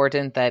that's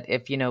important, that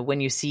if, when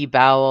you see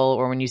bowel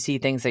or when you see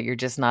things that you're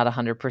just not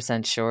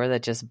 100% sure,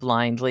 that just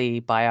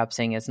blindly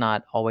biopsying is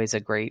not always a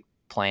great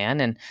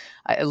plan. And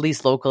at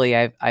least locally,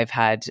 I've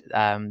had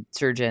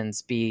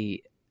surgeons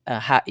be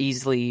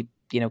easily,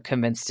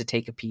 convinced to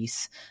take a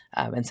piece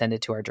and send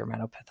it to our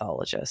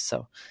dermatopathologist.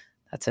 So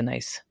that's a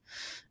nice...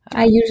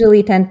 I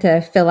usually tend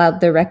to fill out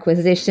the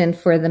requisition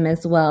for them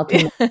as well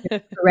to make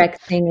the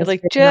correct thing.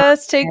 Like,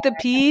 just take the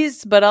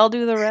piece, but I'll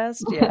do the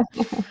rest. Yeah.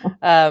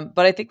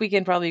 But I think we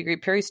can probably agree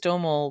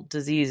peristomal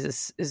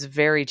disease is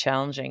very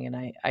challenging.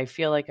 And I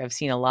feel like I've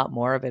seen a lot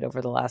more of it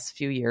over the last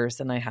few years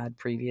than I had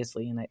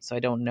previously. And so I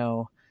don't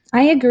know.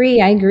 I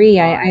agree.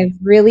 I've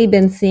really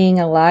been seeing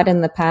a lot in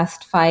the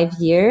past 5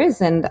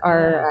 years, and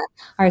our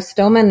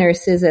stoma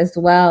nurses as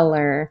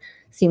well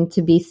seem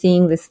to be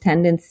seeing this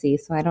tendency.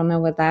 So I don't know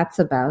what that's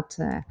about.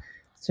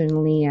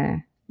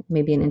 Certainly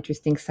maybe an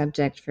interesting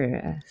subject for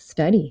a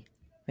study.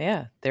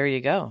 Yeah, there you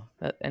go.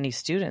 Any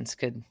students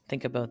could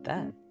think about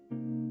that.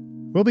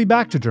 We'll be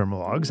back to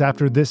Dermalogues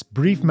after this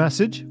brief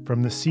message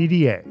from the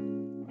CDA.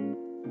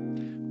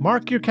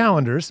 Mark your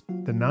calendars.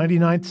 The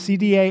 99th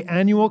CDA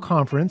Annual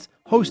Conference,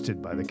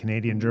 hosted by the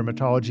Canadian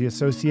Dermatology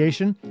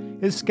Association,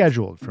 is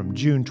scheduled from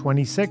June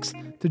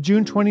 26th to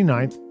June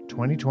 29th,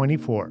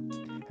 2024.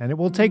 And it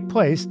will take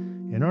place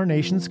in our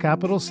nation's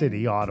capital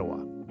city,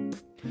 Ottawa.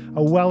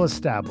 A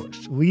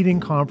well-established, leading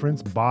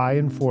conference by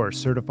and for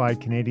certified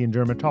Canadian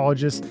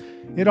dermatologists,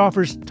 It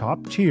offers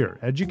top-tier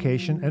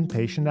education and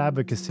patient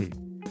advocacy.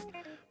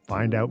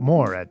 Find out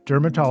more at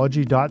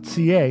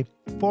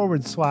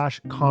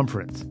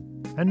dermatology.ca/conference.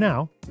 And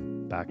now,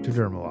 back to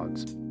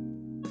Dermalogues.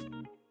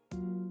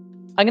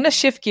 I'm going to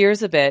shift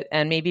gears a bit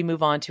and maybe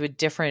move on to a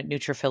different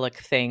neutrophilic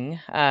thing,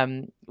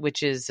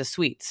 which is the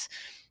sweets.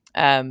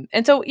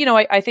 And so,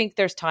 I think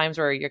there's times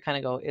where you kind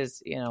of go,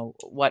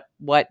 what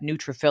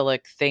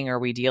neutrophilic thing are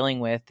we dealing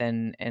with?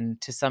 And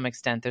to some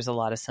extent, there's a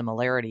lot of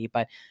similarity.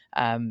 But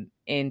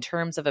in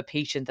terms of a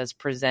patient that's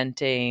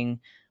presenting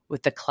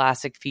with the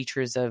classic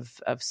features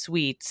of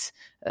sweets,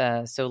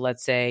 so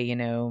let's say,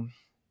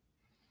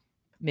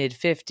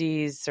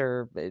 mid-50s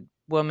or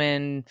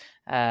woman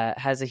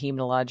has a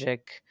hematologic.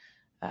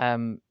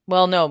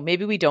 No,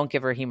 maybe we don't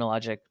give her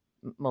hematologic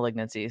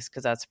malignancies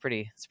because it's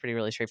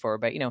really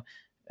straightforward. But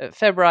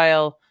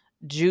febrile,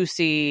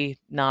 juicy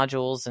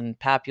nodules and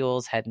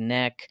papules, head and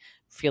neck,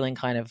 feeling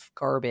kind of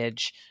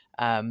garbage.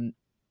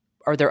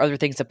 Are there other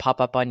things that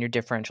pop up on your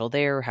differential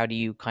there? How do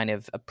you kind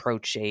of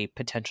approach a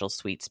potential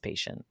sweets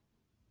patient?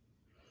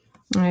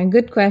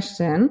 Good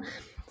question.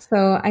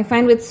 So I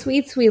find with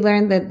sweets, we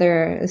learned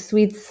that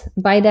sweets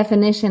by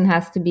definition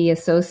has to be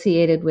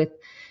associated with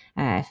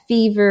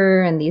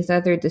fever and these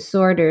other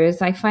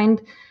disorders. I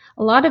find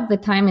a lot of the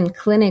time in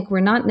clinic, we're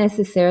not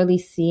necessarily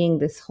seeing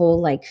this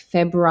whole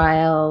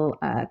febrile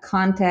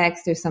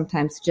context. They're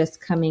sometimes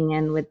just coming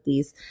in with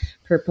these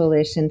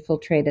purplish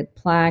infiltrated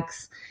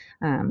plaques.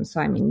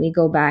 We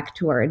go back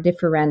to our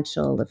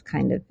differential of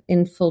kind of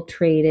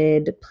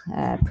infiltrated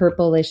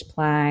purplish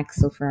plaques.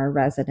 So for our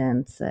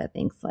residents,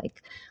 things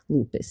like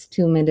lupus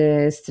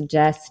tumidus,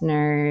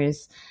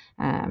 Gessner's,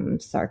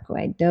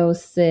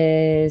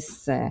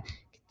 sarcoidosis,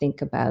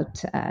 think about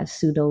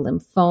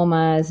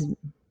pseudolymphomas,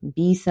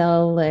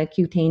 B-cell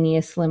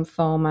cutaneous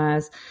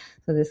lymphomas.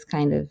 So this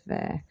kind of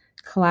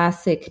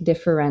classic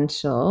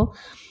differential.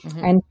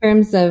 Mm-hmm. In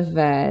terms of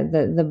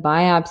the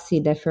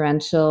biopsy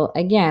differential,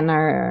 again,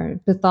 our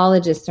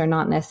pathologists are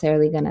not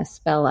necessarily going to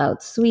spell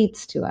out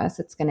sweets to us.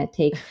 It's going to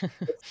take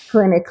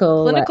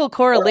clinical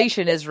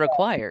correlation is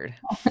required.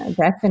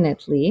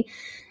 Definitely.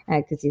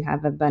 Because you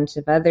have a bunch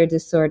of other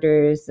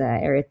disorders,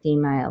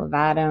 erythema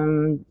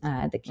elevatum,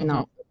 that can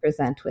also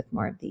present with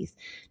more of these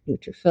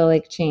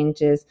neutrophilic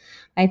changes.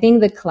 I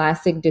think the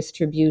classic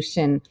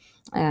distribution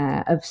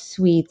of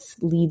sweets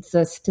leads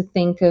us to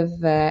think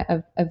of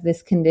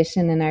this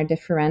condition in our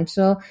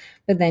differential,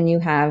 but then you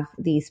have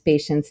these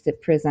patients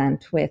that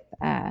present with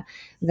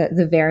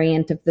the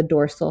variant of the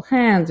dorsal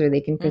hands, or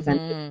they can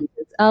present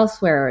with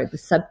elsewhere, or the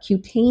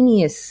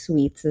subcutaneous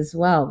sweets as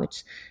well,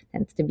 which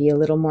tends to be a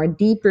little more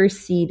deeper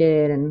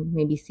seated and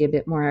maybe see a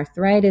bit more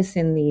arthritis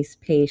in these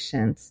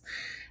patients.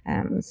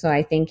 So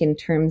I think in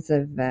terms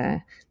of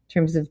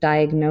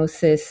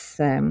diagnosis,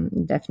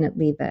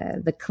 definitely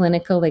the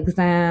clinical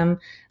exam,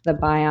 the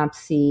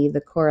biopsy,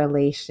 the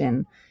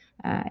correlation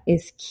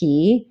is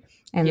key.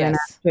 And then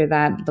after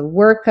that, the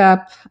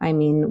workup,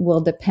 will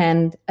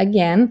depend,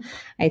 again,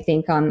 I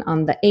think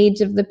on the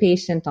age of the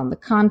patient, on the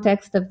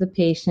context of the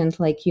patient,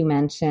 like you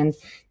mentioned.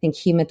 I think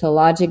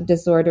hematologic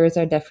disorders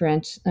are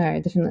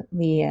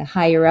definitely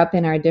higher up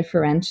in our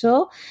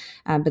differential,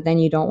 but then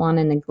you don't want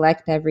to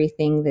neglect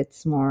everything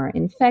that's more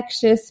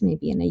infectious,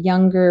 maybe in a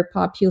younger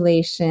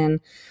population.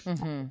 So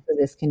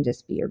this can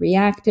just be a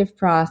reactive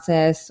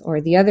process, or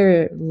the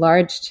other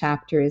large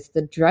chapter is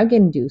the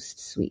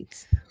drug-induced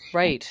sweets.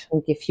 Right. I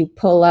think if you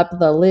pull up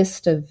the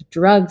list of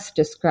drugs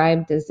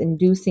described as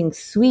inducing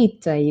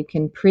sweet, you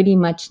can pretty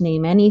much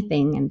name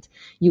anything and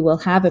you will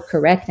have a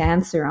correct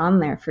answer on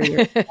there for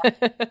your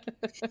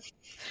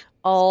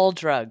All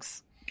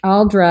drugs.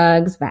 All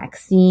drugs,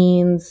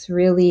 vaccines,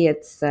 really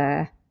it's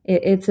a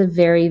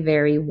very,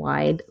 very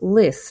wide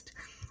list.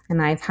 And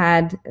I've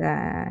had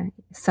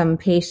some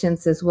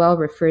patients as well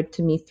referred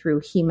to me through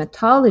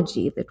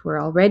hematology that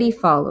were already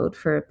followed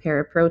for a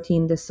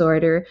paraprotein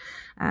disorder,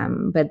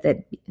 but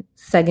that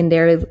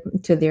secondary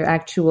to their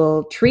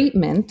actual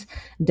treatment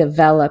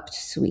developed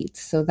sweets.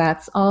 So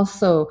that's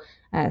also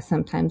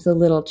sometimes a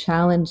little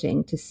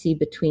challenging to see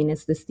between,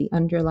 is this the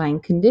underlying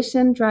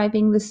condition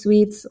driving the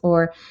sweets,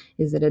 or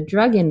is it a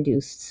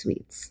drug-induced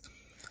sweets?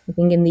 I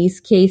think in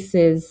these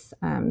cases,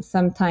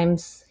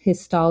 sometimes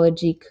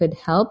histology could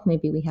help.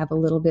 Maybe we have a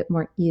little bit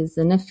more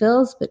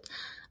eosinophils, but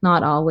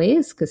not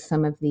always, because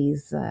some of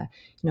these,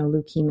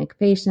 leukemic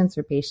patients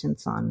or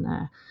patients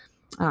on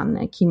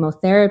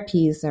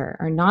chemotherapies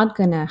are not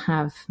going to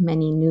have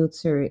many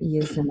newts or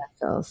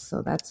eosinophils.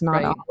 So that's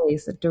not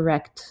always a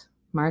direct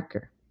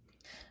marker.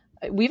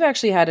 We've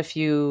actually had a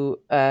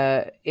few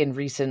in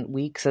recent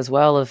weeks as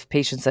well of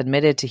patients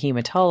admitted to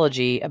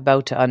hematology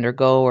about to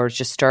undergo or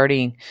just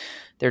starting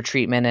their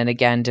treatment, and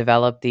again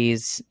develop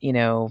these,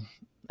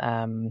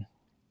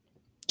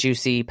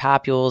 juicy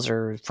papules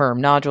or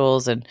firm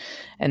nodules, and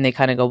they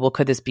kind of go, well,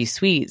 could this be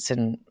sweets?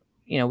 And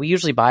we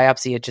usually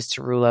biopsy it just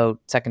to rule out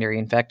secondary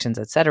infections,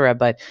 et cetera.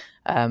 But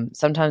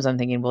sometimes I'm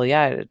thinking, well,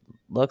 yeah, it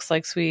looks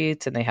like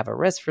sweets and they have a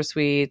risk for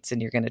sweets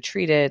and you're going to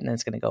treat it and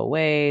it's going to go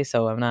away.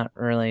 So I'm not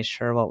really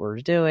sure what we're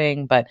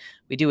doing, but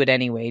we do it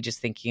anyway, just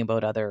thinking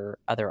about other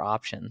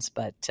options.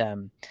 But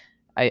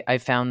I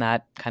found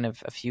that kind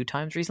of a few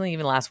times recently.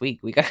 Even last week,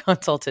 we got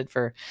consulted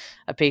for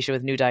a patient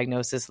with new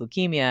diagnosis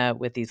leukemia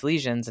with these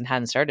lesions and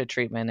hadn't started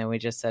treatment. And we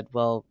just said,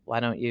 well, why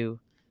don't you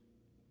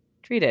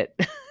treat it?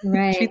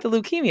 Right. Treat the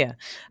leukemia.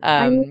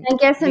 I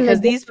guess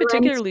because these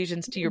particular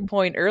lesions, to your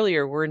point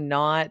earlier, were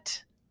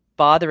not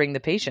bothering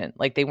the patient.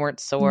 Like they weren't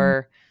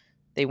sore.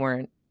 They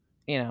weren't,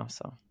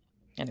 so.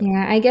 Anyway.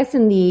 Yeah, I guess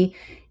in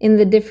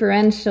the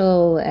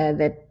differential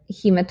that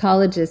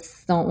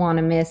hematologists don't want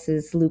to miss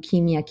is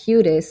leukemia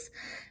cutis,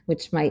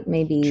 which might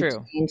maybe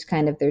change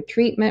kind of their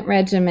treatment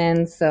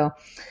regimen. So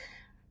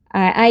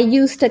I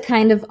used to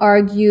kind of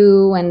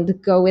argue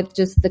and go with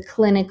just the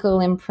clinical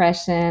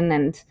impression.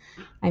 And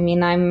I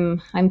mean,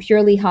 I'm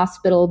purely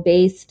hospital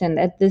based. And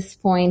at this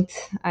point,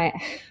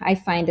 I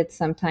find it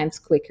sometimes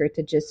quicker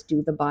to just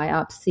do the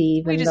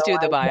biopsy. We just do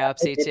the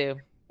biopsy too.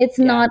 It's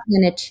not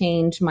going to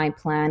change my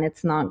plan.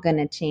 It's not going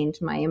to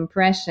change my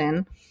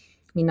impression.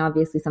 I mean,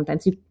 obviously,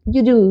 sometimes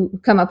you do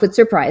come up with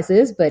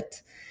surprises, but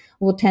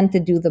we'll tend to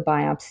do the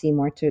biopsy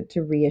more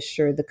to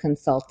reassure the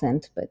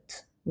consultant.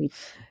 But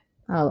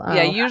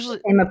I'll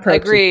usually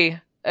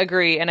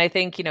agree. And I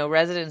think,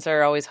 residents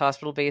are always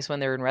hospital based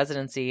when they're in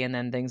residency, and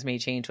then things may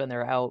change when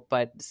they're out.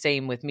 But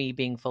same with me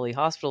being fully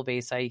hospital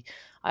based. I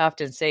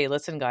often say,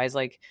 listen, guys,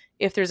 like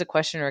if there's a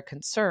question or a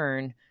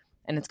concern,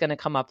 and it's going to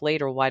come up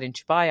later, why didn't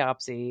you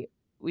biopsy?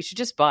 We should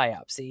just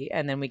biopsy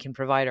and then we can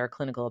provide our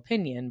clinical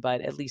opinion.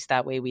 But at least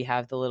that way we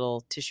have the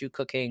little tissue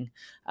cooking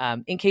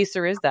in case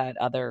there is that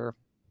other,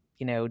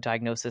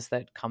 diagnosis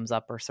that comes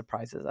up or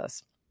surprises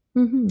us.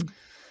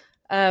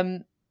 Mm-hmm.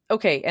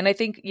 Okay. And I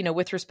think,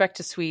 with respect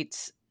to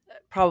sweets,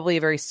 probably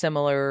a very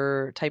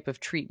similar type of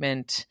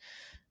treatment.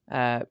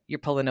 You're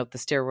pulling out the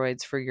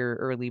steroids for your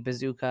early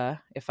bazooka,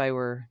 if I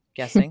were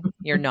guessing.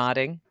 You're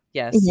nodding.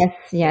 Yes.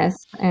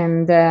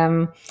 And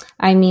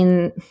I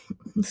mean,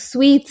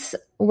 sweets,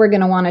 we're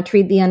going to want to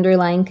treat the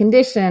underlying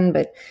condition,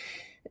 but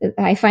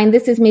I find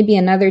this is maybe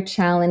another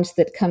challenge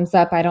that comes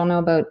up. I don't know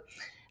about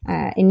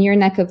in your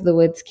neck of the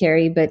woods,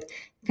 Kerri, but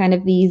kind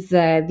of these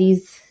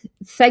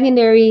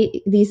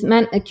secondary,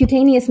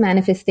 cutaneous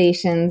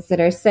manifestations that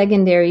are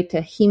secondary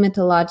to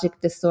hematologic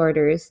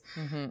disorders.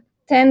 Mm-hmm.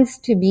 Tends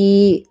to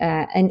be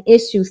an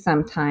issue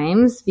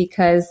sometimes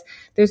because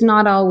there's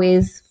not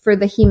always, for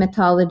the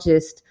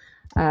hematologist,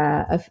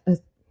 a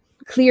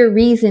clear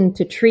reason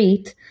to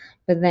treat,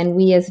 but then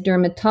we as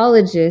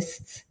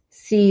dermatologists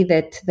see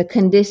that the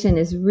condition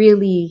is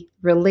really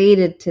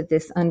related to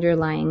this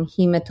underlying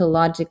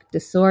hematologic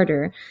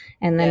disorder.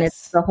 And then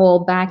it's the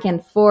whole back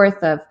and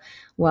forth of,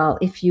 well,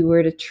 if you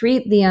were to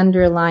treat the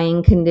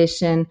underlying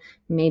condition,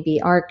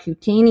 maybe our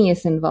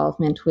cutaneous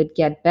involvement would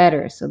get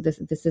better. So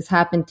this has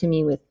happened to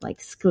me with like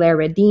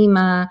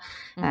sclerodema,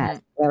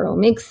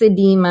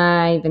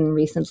 scleromyxedema, even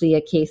recently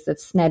a case of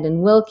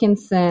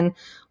Sneddon-Wilkinson,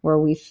 where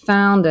we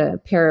found a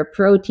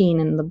paraprotein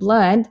in the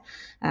blood,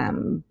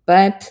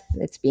 but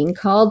it's being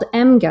called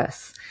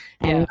MGUS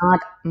and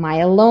not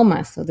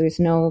myeloma. So there's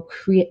no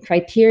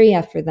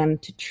criteria for them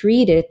to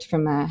treat it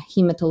from a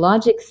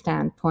hematologic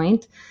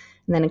standpoint.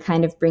 And then it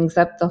kind of brings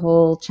up the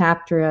whole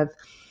chapter of,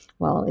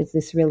 well, is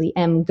this really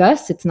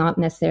MGUS? It's not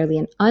necessarily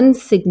an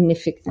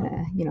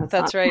unsignificant,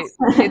 That's right.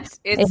 It's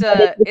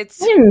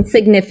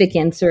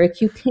insignificance or a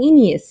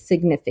cutaneous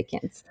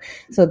significance.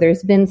 So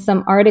there's been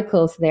some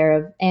articles there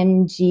of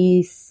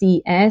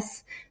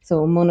MGCS,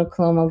 so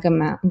monoclonal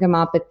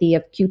gammopathy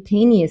of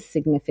cutaneous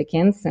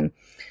significance. And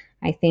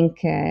I think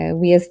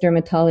we as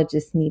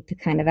dermatologists need to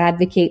kind of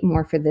advocate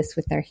more for this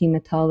with our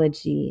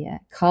hematology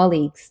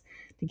colleagues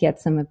to get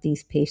some of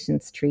these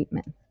patients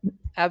treatment.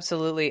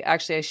 Absolutely.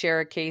 Actually, I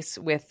share a case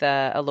with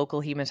a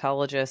local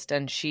hematologist,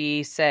 and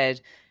she said,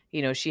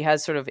 she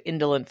has sort of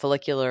indolent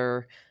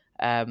follicular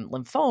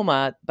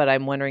lymphoma, but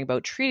I'm wondering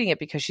about treating it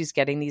because she's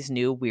getting these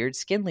new weird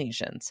skin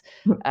lesions.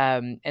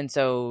 And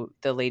so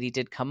the lady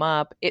did come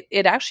up.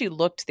 It actually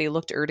they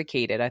looked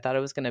urticated. I thought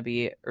it was going to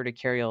be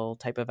urticarial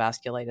type of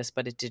vasculitis,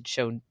 but it did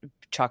show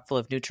chock full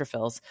of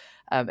neutrophils.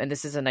 And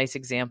this is a nice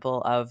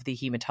example of the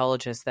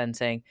hematologist then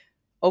saying,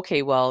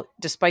 okay, well,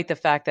 despite the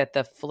fact that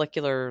the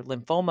follicular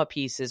lymphoma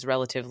piece is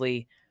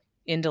relatively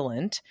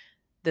indolent,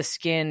 the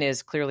skin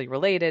is clearly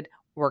related.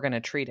 We're going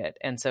to treat it.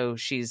 And so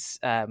she's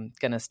going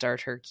to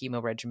start her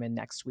chemo regimen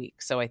next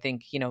week. So I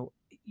think,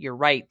 you're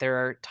right.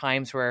 There are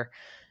times where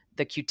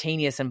the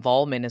cutaneous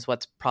involvement is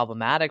what's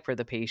problematic for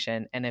the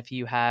patient. And if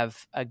you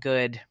have a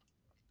good,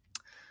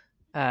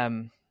 I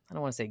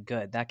don't want to say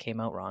good, that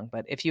came out wrong,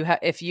 but if you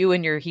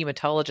and your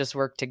hematologist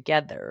work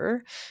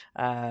together,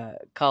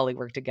 colleague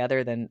work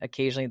together, then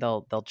occasionally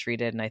they'll treat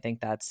it. And I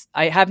think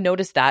I have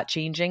noticed that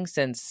changing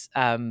since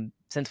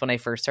since when I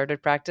first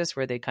started practice,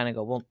 where they kind of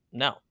go, well,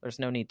 no, there's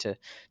no need to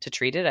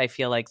treat it. I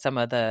feel like some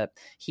of the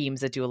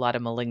hemes that do a lot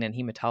of malignant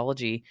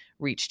hematology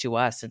reach to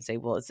us and say,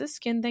 well, is this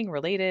skin thing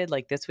related?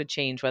 Like this would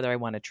change whether I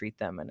want to treat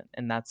them.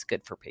 And that's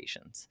good for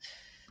patients.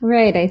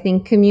 Right. I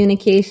think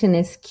communication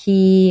is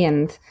key,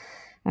 and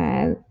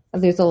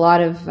there's a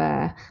lot of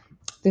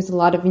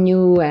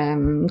new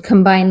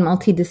combined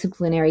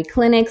multidisciplinary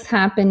clinics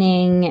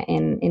happening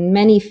in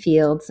many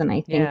fields, and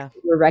I think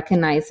we're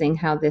recognizing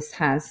how this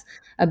has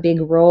a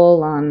big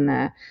role on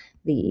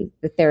the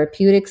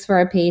therapeutics for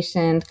our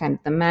patients, kind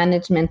of the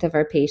management of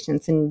our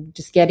patients, and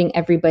just getting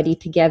everybody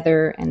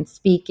together and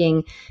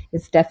speaking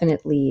is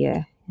definitely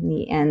in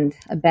the end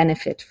a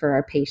benefit for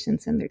our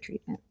patients and their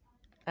treatment.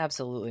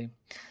 Absolutely.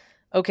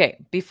 Okay,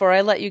 before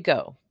I let you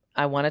go,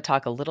 I want to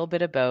talk a little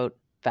bit about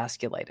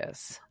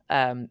vasculitis,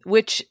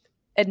 which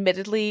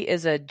admittedly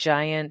is a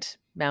giant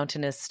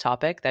mountainous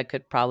topic that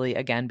could probably,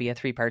 again, be a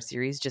 3-part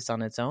series just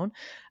on its own.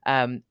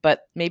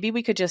 But maybe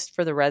we could just,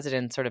 for the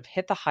residents, sort of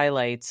hit the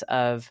highlights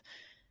of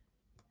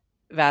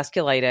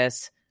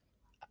vasculitis.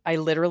 I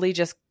literally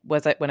just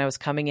when I was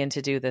coming in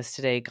to do this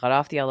today, got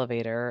off the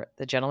elevator,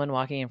 the gentleman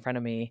walking in front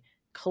of me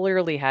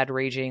clearly had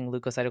raging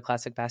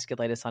leukocytoclastic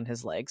vasculitis on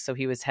his legs. So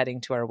he was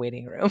heading to our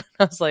waiting room.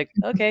 I was like,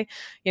 okay,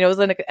 it was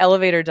an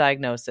elevator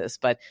diagnosis,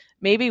 but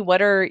maybe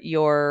what are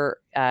your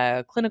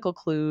clinical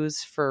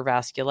clues for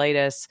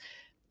vasculitis?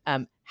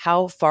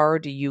 How far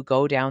do you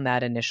go down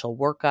that initial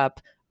workup?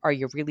 Are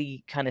you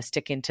really kind of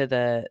sticking to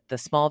the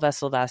small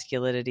vessel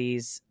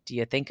vasculitides? Do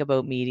you think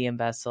about medium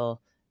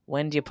vessel?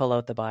 When do you pull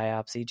out the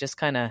biopsy? Just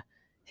kind of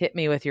hit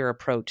me with your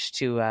approach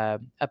to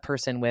a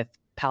person with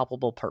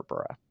palpable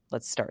purpura.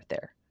 Let's start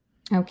there.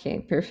 Okay,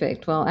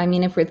 perfect. Well, I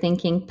mean, if we're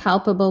thinking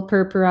palpable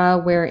purpura,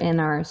 we're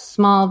in our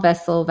small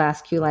vessel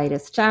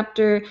vasculitis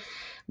chapter.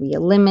 We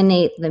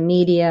eliminate the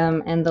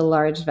medium and the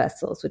large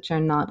vessels, which are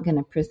not going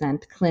to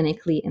present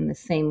clinically in the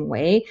same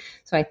way.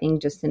 So I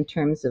think just in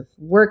terms of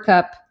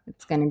workup,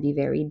 it's going to be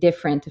very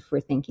different if we're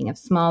thinking of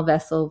small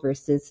vessel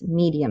versus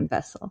medium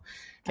vessel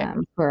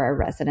for our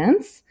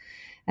residents.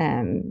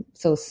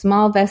 So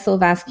small vessel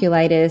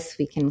vasculitis,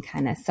 we can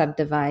kind of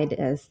subdivide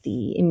as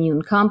the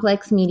immune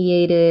complex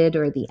mediated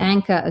or the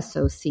ANCA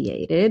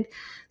associated.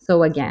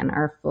 So again,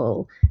 our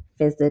full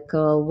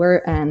physical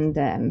work and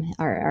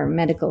our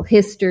medical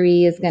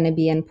history is going to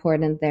be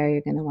important there.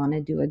 You're going to want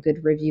to do a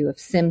good review of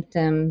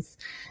symptoms,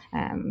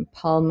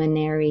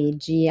 pulmonary,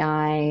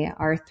 GI,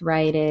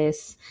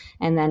 arthritis,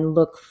 and then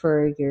look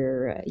for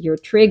your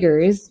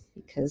triggers,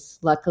 because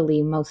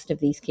luckily most of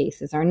these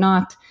cases are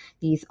not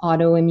these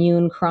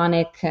autoimmune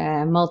chronic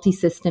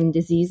multi-system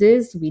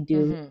diseases. We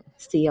do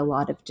see a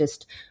lot of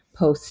just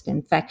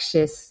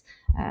post-infectious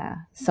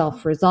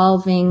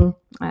self-resolving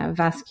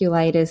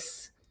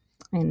vasculitis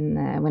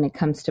and when it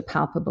comes to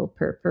palpable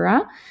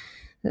purpura.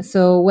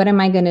 So what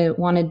am I going to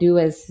want to do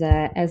as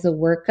a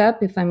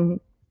workup if I'm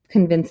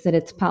convinced that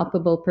it's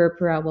palpable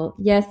purpura? Well,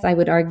 yes, I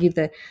would argue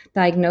the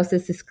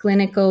diagnosis is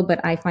clinical,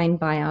 but I find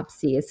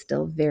biopsy is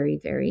still very,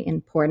 very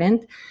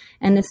important.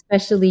 And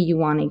especially you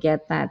want to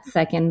get that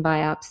second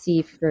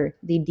biopsy for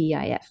the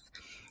DIF.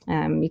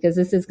 Because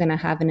this is going to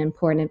have an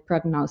important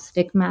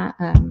prognostic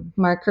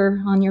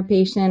marker on your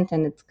patient,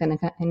 and it's going to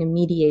kind of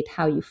mediate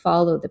how you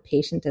follow the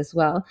patient as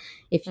well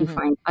if you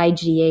find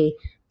IgA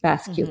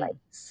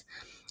vasculitis.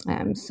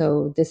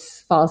 So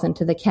this falls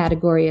into the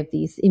category of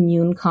these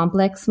immune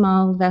complex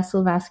small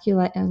vessel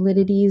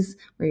vasculitides,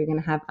 where you're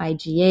going to have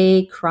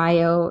IgA,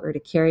 cryo,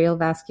 urticarial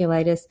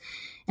vasculitis.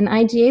 And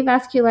IgA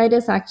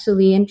vasculitis,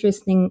 actually,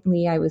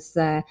 interestingly, I was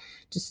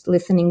just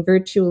listening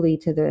virtually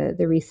to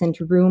the recent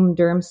Rheum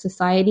Derm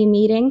Society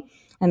meeting.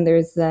 And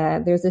there's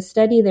a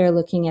study there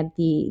looking at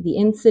the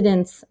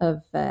incidence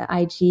of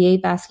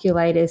IgA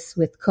vasculitis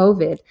with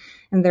COVID.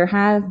 And there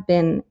have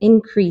been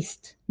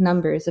increased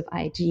numbers of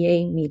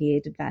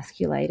IgA-mediated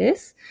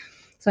vasculitis.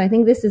 So I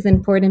think this is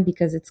important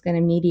because it's going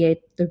to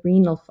mediate the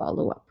renal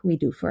follow-up we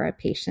do for our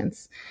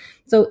patients.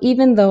 So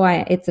even though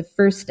it's a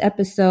first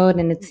episode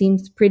and it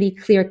seems pretty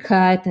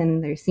clear-cut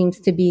and there seems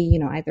to be,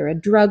 either a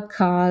drug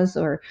cause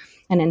or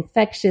an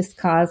infectious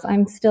cause,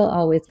 I'm still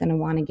always going to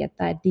want to get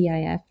that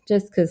DIF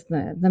just because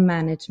the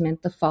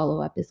management, the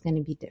follow-up is going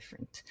to be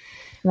different.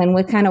 And then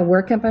what kind of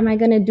workup am I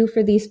going to do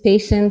for these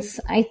patients?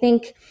 I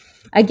think,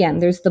 again,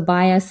 there's the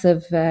bias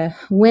of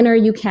when are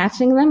you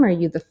catching them? Are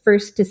you the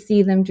first to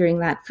see them during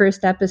that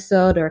first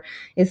episode, or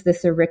is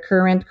this a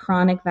recurrent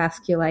chronic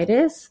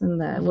vasculitis? And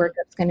the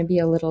workup's going to be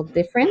a little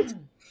different.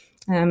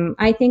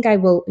 I think I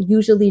will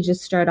usually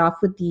just start off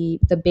with the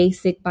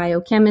basic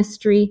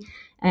biochemistry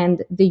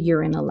and the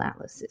urine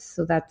analysis.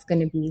 So that's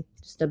going to be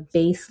just a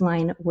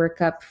baseline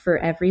workup for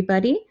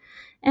everybody.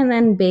 And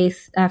then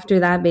after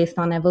that, based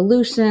on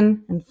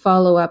evolution and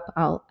follow-up,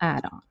 I'll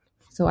add on.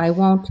 So I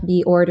won't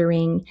be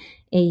ordering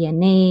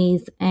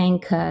ANAs,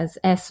 ANCAs,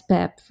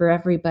 SPEP for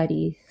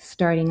everybody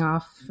starting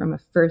off from a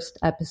first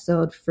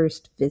episode,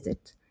 first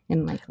visit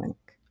in my clinic.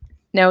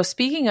 Now,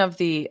 speaking of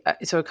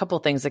so a couple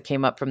of things that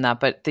came up from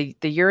that, but the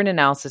urine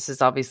analysis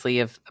is obviously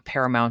of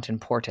paramount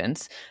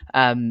importance.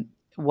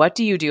 what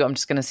do you do? I'm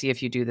just going to see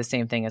if you do the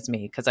same thing as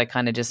me, because I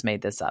kind of just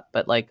made this up.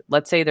 But like,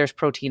 let's say there's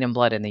protein in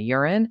blood in the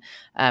urine.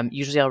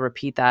 Usually I'll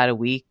repeat that a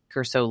week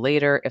or so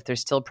later. If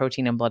there's still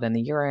protein in blood in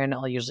the urine,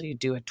 I'll usually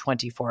do a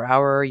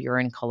 24-hour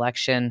urine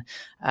collection,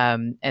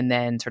 and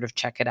then sort of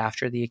check it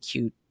after the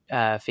acute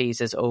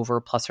phase is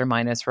over, plus or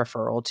minus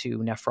referral to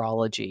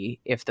nephrology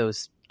if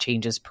those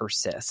changes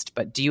persist.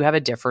 But do you have a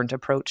different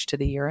approach to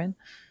the urine?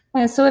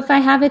 So if I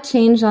have a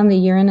change on the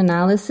urine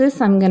analysis,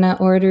 I'm going to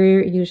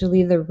order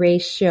usually the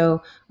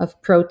ratio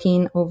of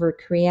protein over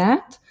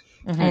creat.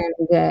 Mm-hmm.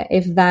 And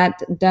if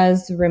that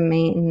does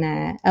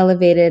remain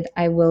elevated,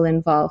 I will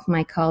involve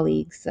my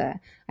colleagues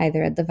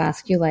either at the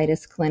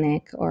vasculitis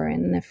clinic or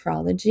in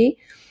nephrology.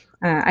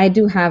 I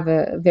do have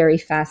a very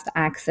fast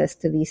access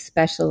to these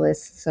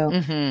specialists. So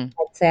I'd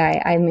say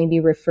I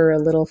maybe refer a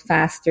little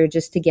faster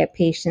just to get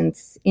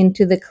patients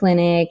into the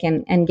clinic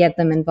and get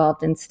them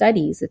involved in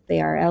studies if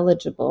they are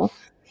eligible.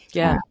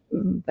 Yeah.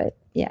 But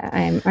yeah,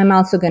 I'm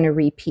also going to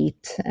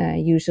repeat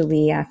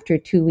usually after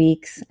 2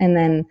 weeks. And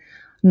then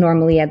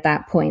normally at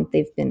that point,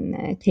 they've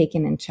been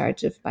taken in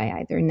charge of by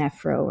either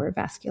nephro or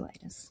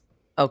vasculitis.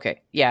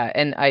 Okay. Yeah.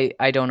 And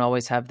I don't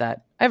always have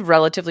that. I have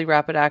relatively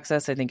rapid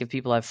access. I think if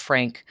people have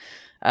frank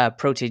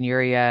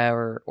proteinuria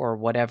or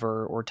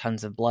whatever, or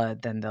tons of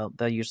blood, then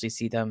they'll usually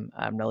see them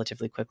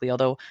relatively quickly.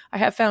 Although I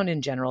have found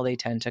in general, they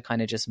tend to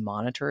kind of just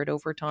monitor it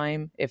over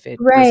time if it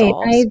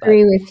resolves. I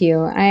agree with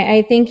you.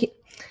 I think,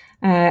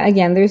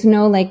 again, there's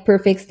no like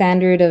perfect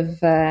standard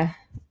of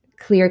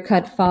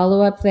clear-cut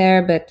follow-up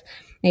there, but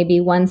maybe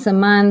once a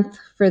month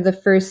for the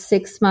first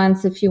 6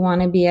 months if you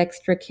want to be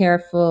extra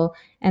careful.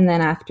 And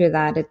then after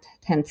that, it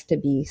tends to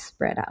be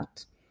spread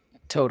out.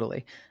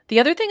 Totally. The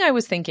other thing I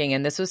was thinking,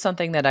 and this was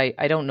something that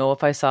I don't know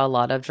if I saw a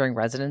lot of during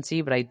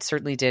residency, but I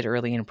certainly did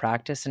early in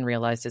practice and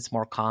realized it's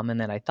more common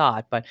than I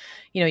thought. But,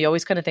 you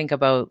always kind of think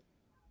about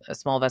a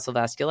small vessel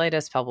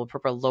vasculitis,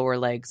 palpopurpura, lower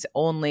legs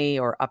only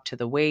or up to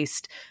the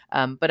waist.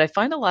 But I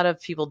find a lot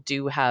of people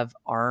do have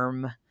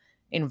arm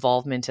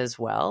involvement as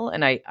well.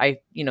 And I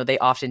they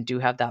often do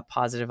have that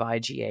positive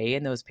IgA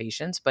in those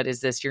patients, but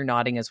you're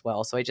nodding as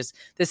well. So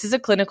this is a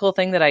clinical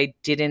thing that I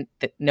didn't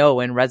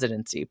know in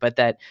residency, but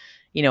that,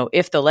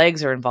 if the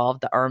legs are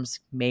involved, the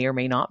arms may or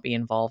may not be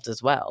involved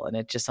as well. And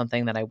it's just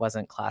something that I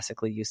wasn't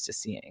classically used to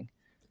seeing.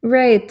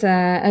 Right.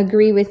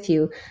 Agree with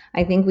you.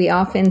 I think we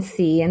often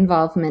see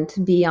involvement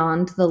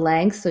beyond the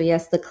legs. So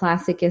yes, the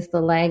classic is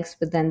the legs,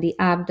 but then the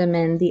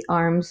abdomen, the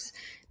arms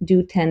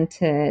do tend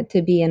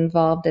to be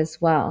involved as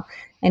well.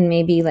 And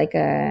maybe like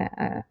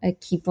a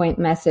key point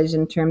message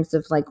in terms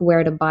of like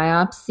where to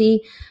biopsy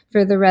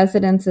for the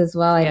residents as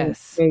well. I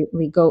didn't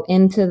really go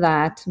into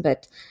that,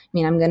 but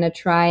I'm going to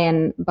try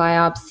and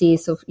biopsy.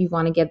 So if you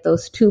want to get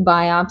those 2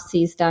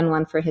 biopsies done,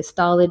 one for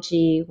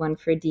histology, one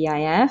for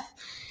DIF.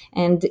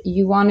 And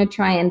you want to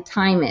try and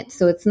time it.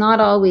 So it's not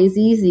always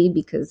easy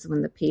because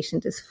when the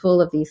patient is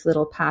full of these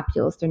little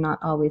papules, they're not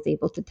always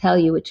able to tell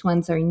you which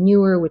ones are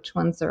newer, which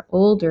ones are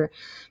older.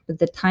 But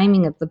the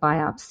timing of the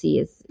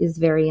biopsy is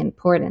very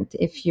important.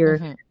 If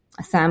you're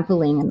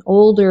sampling an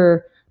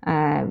older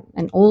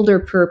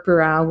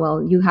purpura,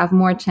 well, you have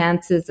more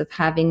chances of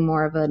having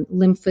more of a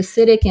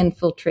lymphocytic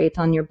infiltrate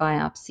on your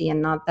biopsy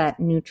and not that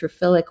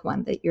neutrophilic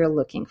one that you're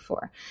looking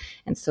for.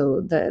 And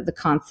so the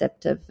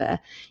concept of,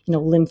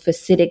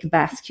 lymphocytic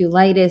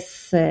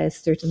vasculitis is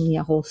certainly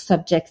a whole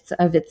subject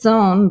of its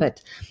own,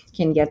 but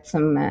can get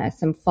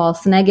some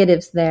false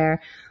negatives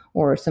there,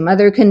 or some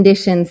other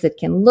conditions that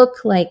can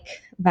look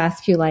like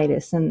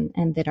vasculitis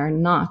and that are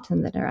not,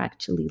 and that are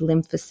actually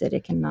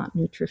lymphocytic and not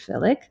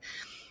neutrophilic.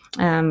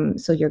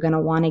 So you're going to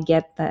want to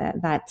get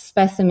that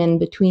specimen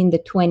between the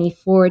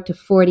 24 to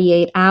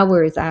 48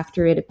 hours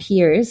after it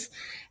appears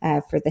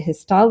for the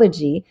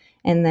histology.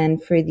 And then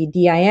for the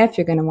DIF,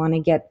 you're going to want to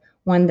get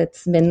one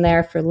that's been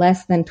there for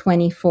less than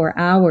 24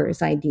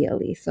 hours,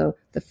 ideally. So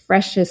the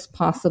freshest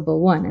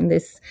possible one. And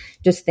this,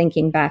 just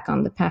thinking back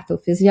on the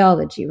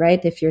pathophysiology,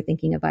 right? If you're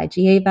thinking of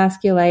IgA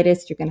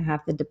vasculitis, you're going to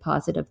have the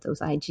deposit of those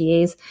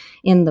IgAs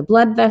in the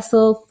blood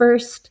vessel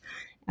first.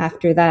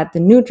 After that, the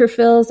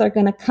neutrophils are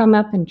going to come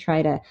up and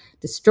try to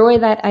destroy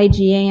that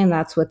IgA, and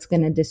that's what's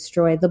going to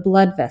destroy the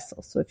blood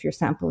vessel. So if you're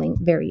sampling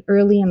very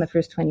early in the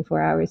first 24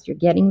 hours, you're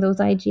getting those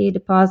IgA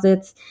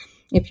deposits.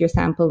 If you're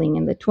sampling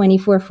in the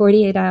 24,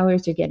 48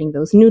 hours, you're getting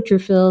those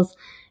neutrophils.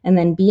 And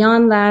then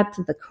beyond that,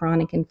 the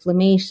chronic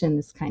inflammation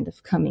is kind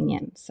of coming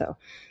in. So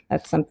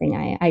that's something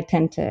I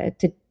tend to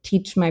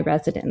teach my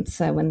residents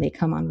when they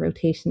come on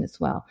rotation as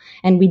well.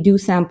 And we do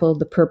sample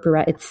the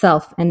purpura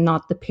itself and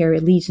not the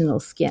perilesional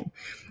skin,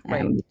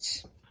 right.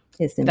 Which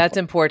is important. That's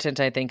important,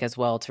 I think, as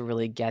well, to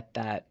really get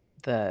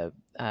the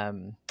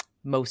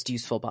most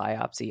useful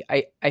biopsy.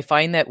 I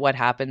find that what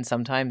happens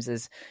sometimes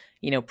is,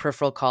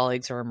 peripheral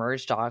colleagues or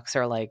emerge docs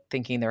are like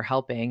thinking they're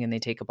helping and they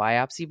take a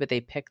biopsy, but they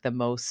pick the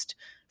most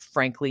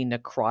frankly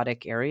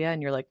necrotic area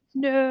and you're like,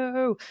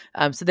 no.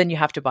 So then you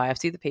have to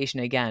biopsy the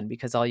patient again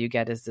because all you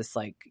get is this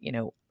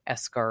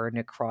eschar,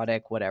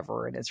 necrotic,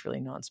 whatever, and it's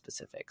really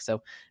nonspecific.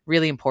 So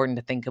really important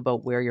to think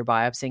about where you're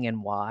biopsying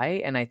and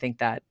why. And I think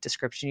that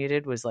description you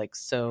did was like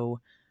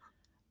so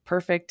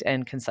perfect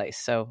and concise.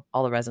 So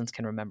all the residents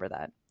can remember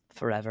that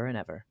forever and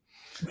ever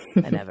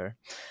and ever.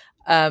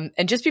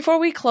 And just before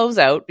we close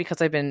out,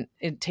 because I've been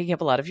taking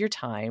up a lot of your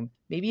time,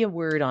 maybe a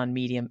word on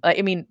medium.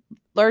 I mean,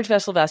 large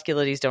vessel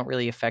vasculitides don't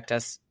really affect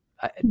us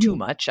too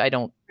much. I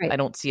don't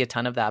see a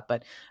ton of that,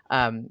 but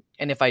and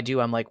if I do,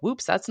 I'm like,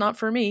 whoops, that's not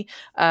for me.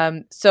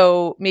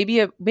 So maybe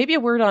a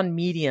word on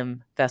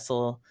medium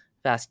vessel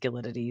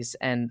vasculitides,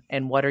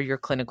 and what are your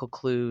clinical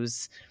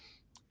clues,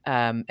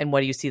 and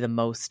what do you see the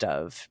most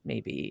of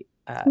maybe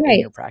in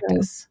your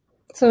practice?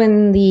 So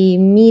in the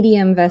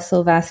medium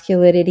vessel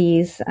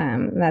vasculitides,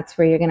 that's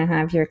where you're going to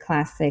have your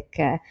classic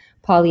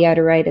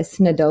polyarteritis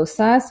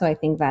nodosa. So I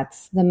think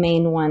that's the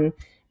main one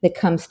that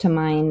comes to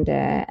mind.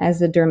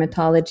 As a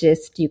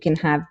dermatologist, you can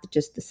have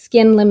just the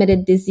skin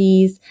limited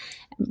disease,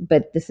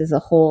 but this is a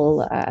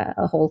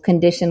whole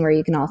condition where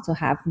you can also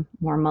have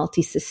more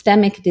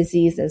multisystemic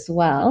disease as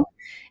well.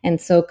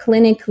 And so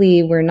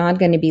clinically, we're not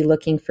going to be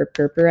looking for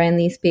purpura in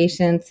these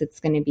patients. It's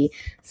going to be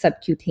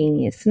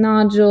subcutaneous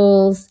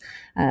nodules,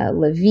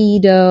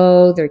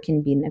 livido, there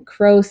can be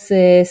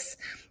necrosis.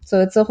 So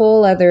it's a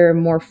whole other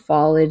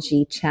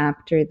morphology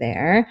chapter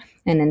there.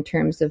 And in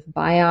terms of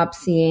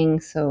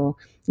biopsying, so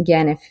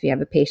again, if you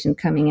have a patient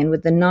coming in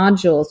with the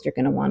nodules, you're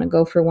going to want to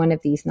go for one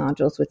of these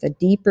nodules with a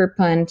deeper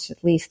punch,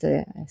 at least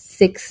a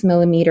 6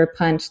 millimeter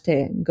punch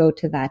to go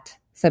to that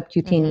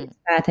subcutaneous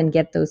fat and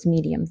get those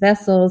medium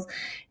vessels.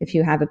 If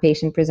you have a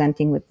patient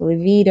presenting with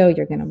livido,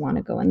 you're going to want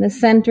to go in the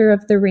center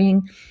of the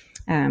ring.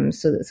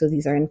 So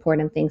these are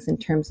important things in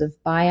terms of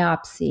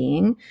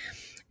biopsying.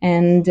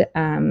 And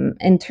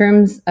in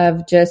terms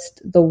of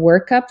just the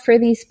workup for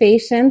these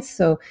patients,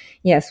 so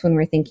yes, when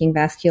we're thinking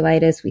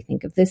vasculitis, we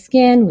think of the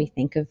skin, we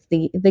think of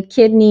the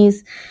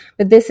kidneys,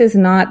 but this is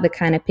not the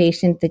kind of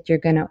patient that you're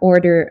going to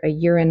order a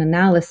urine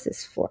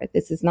analysis for.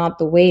 This is not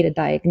the way to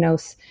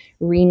diagnose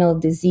renal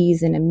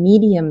disease in a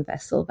medium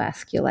vessel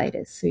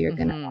vasculitis. So you're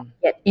going to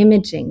get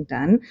imaging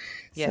done.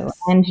 Yes.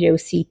 So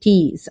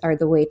angio-CTs are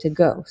the way to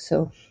go.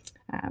 So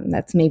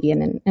that's maybe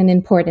an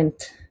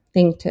important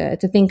thing to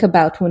think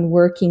about when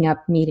working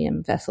up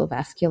medium vessel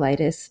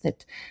vasculitis,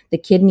 that the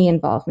kidney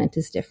involvement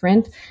is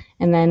different.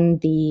 And then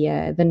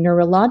the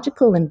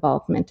neurological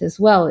involvement as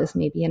well is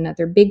maybe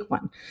another big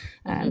one.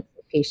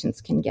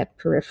 Patients can get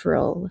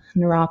peripheral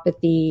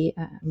neuropathy,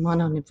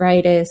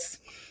 mononephritis.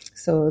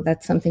 So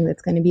that's something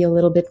that's going to be a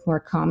little bit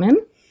more common.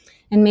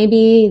 And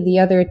maybe the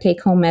other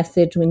take-home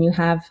message when you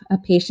have a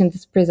patient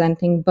that's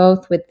presenting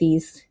both with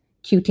these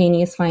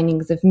cutaneous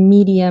findings of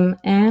medium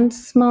and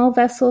small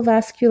vessel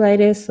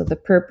vasculitis, so the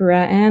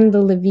purpura and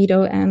the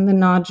livido and the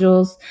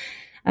nodules,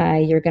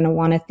 you're going to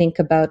want to think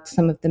about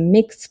some of the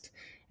mixed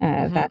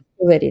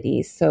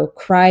vasculitides. So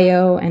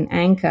cryo and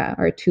ANCA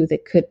are two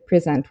that could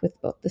present with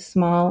both the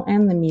small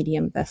and the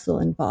medium vessel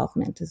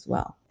involvement as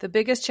well. The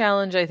biggest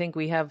challenge I think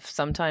we have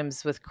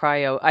sometimes with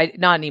cryo,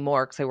 not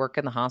anymore because I work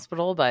in the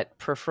hospital, but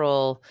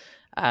peripheral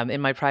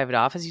in my private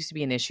office used to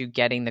be an issue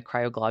getting the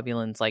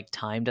cryoglobulins like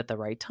timed at the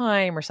right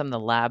time, or some of the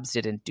labs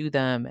didn't do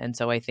them. And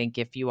so I think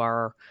if you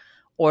are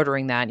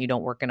ordering that and you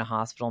don't work in a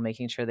hospital,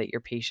 making sure that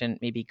your patient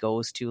maybe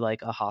goes to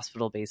like a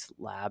hospital-based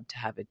lab to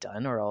have it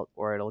done,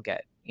 or it'll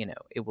get,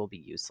 it will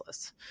be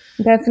useless.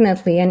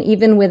 Definitely. And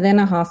even within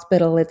a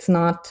hospital, it's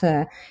not,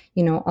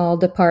 all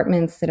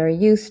departments that are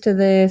used to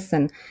this,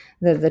 and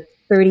the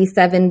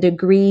 37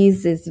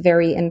 degrees is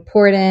very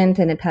important,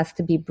 and it has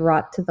to be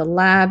brought to the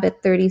lab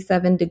at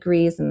 37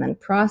 degrees and then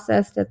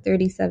processed at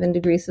 37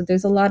 degrees. So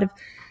there's a lot of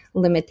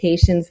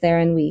limitations there,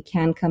 and we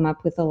can come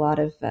up with a lot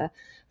of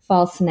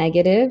false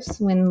negatives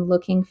when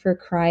looking for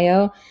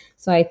cryo.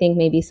 So I think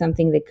maybe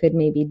something that could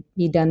maybe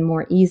be done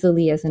more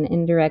easily as an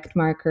indirect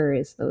marker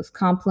is those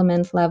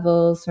complement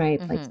levels, right?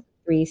 Like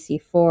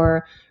C3,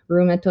 C4,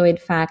 rheumatoid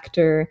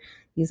factor.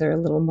 These are a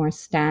little more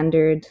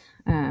standard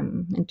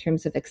in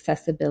terms of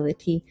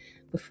accessibility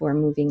before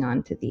moving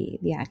on to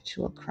the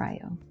actual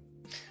cryo.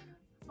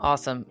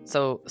 Awesome.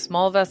 So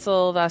small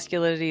vessel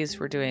vasculitides,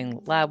 we're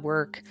doing lab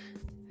work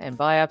and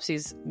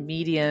biopsies.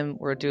 Medium,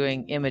 we're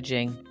doing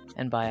imaging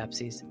and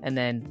biopsies. And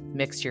then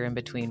mixture in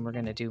between, we're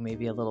going to do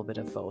maybe a little bit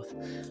of both.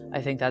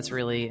 I think that's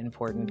really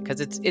important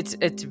because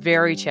it's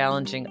very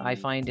challenging, I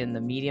find, in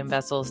the medium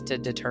vessels to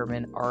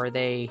determine, are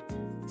they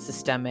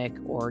systemic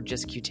or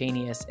just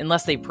cutaneous,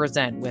 unless they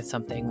present with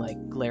something like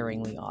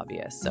glaringly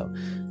obvious. So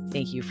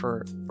thank you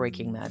for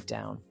breaking that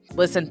down.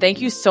 Listen,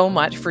 thank you so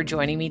much for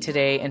joining me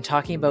today and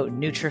talking about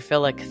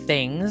neutrophilic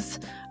things.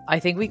 I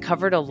think we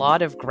covered a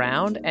lot of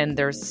ground, and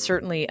there's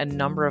certainly a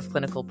number of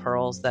clinical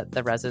pearls that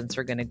the residents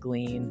are going to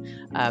glean.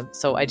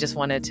 So I just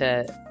wanted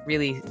to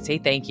really say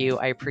thank you.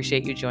 I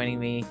appreciate you joining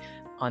me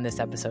on this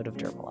episode of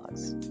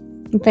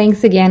Dermalogues.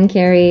 Thanks again,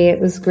 Kerri. It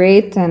was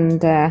great,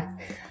 and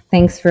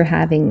thanks for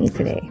having me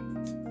today.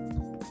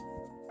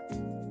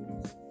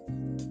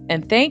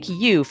 And thank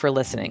you for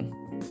listening.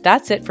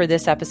 That's it for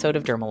this episode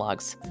of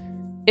Dermalogues.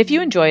 If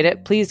you enjoyed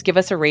it, please give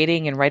us a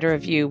rating and write a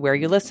review where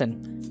you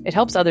listen. It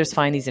helps others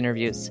find these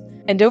interviews.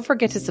 And don't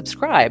forget to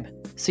subscribe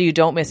so you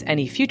don't miss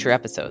any future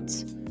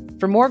episodes.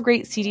 For more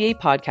great CDA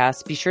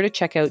podcasts, be sure to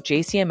check out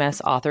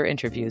JCMS Author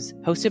Interviews,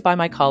 hosted by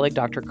my colleague,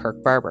 Dr.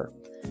 Kirk Barber.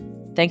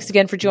 Thanks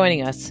again for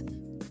joining us.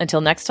 Until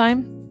next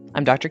time,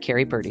 I'm Dr.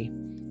 Kerri Purdy.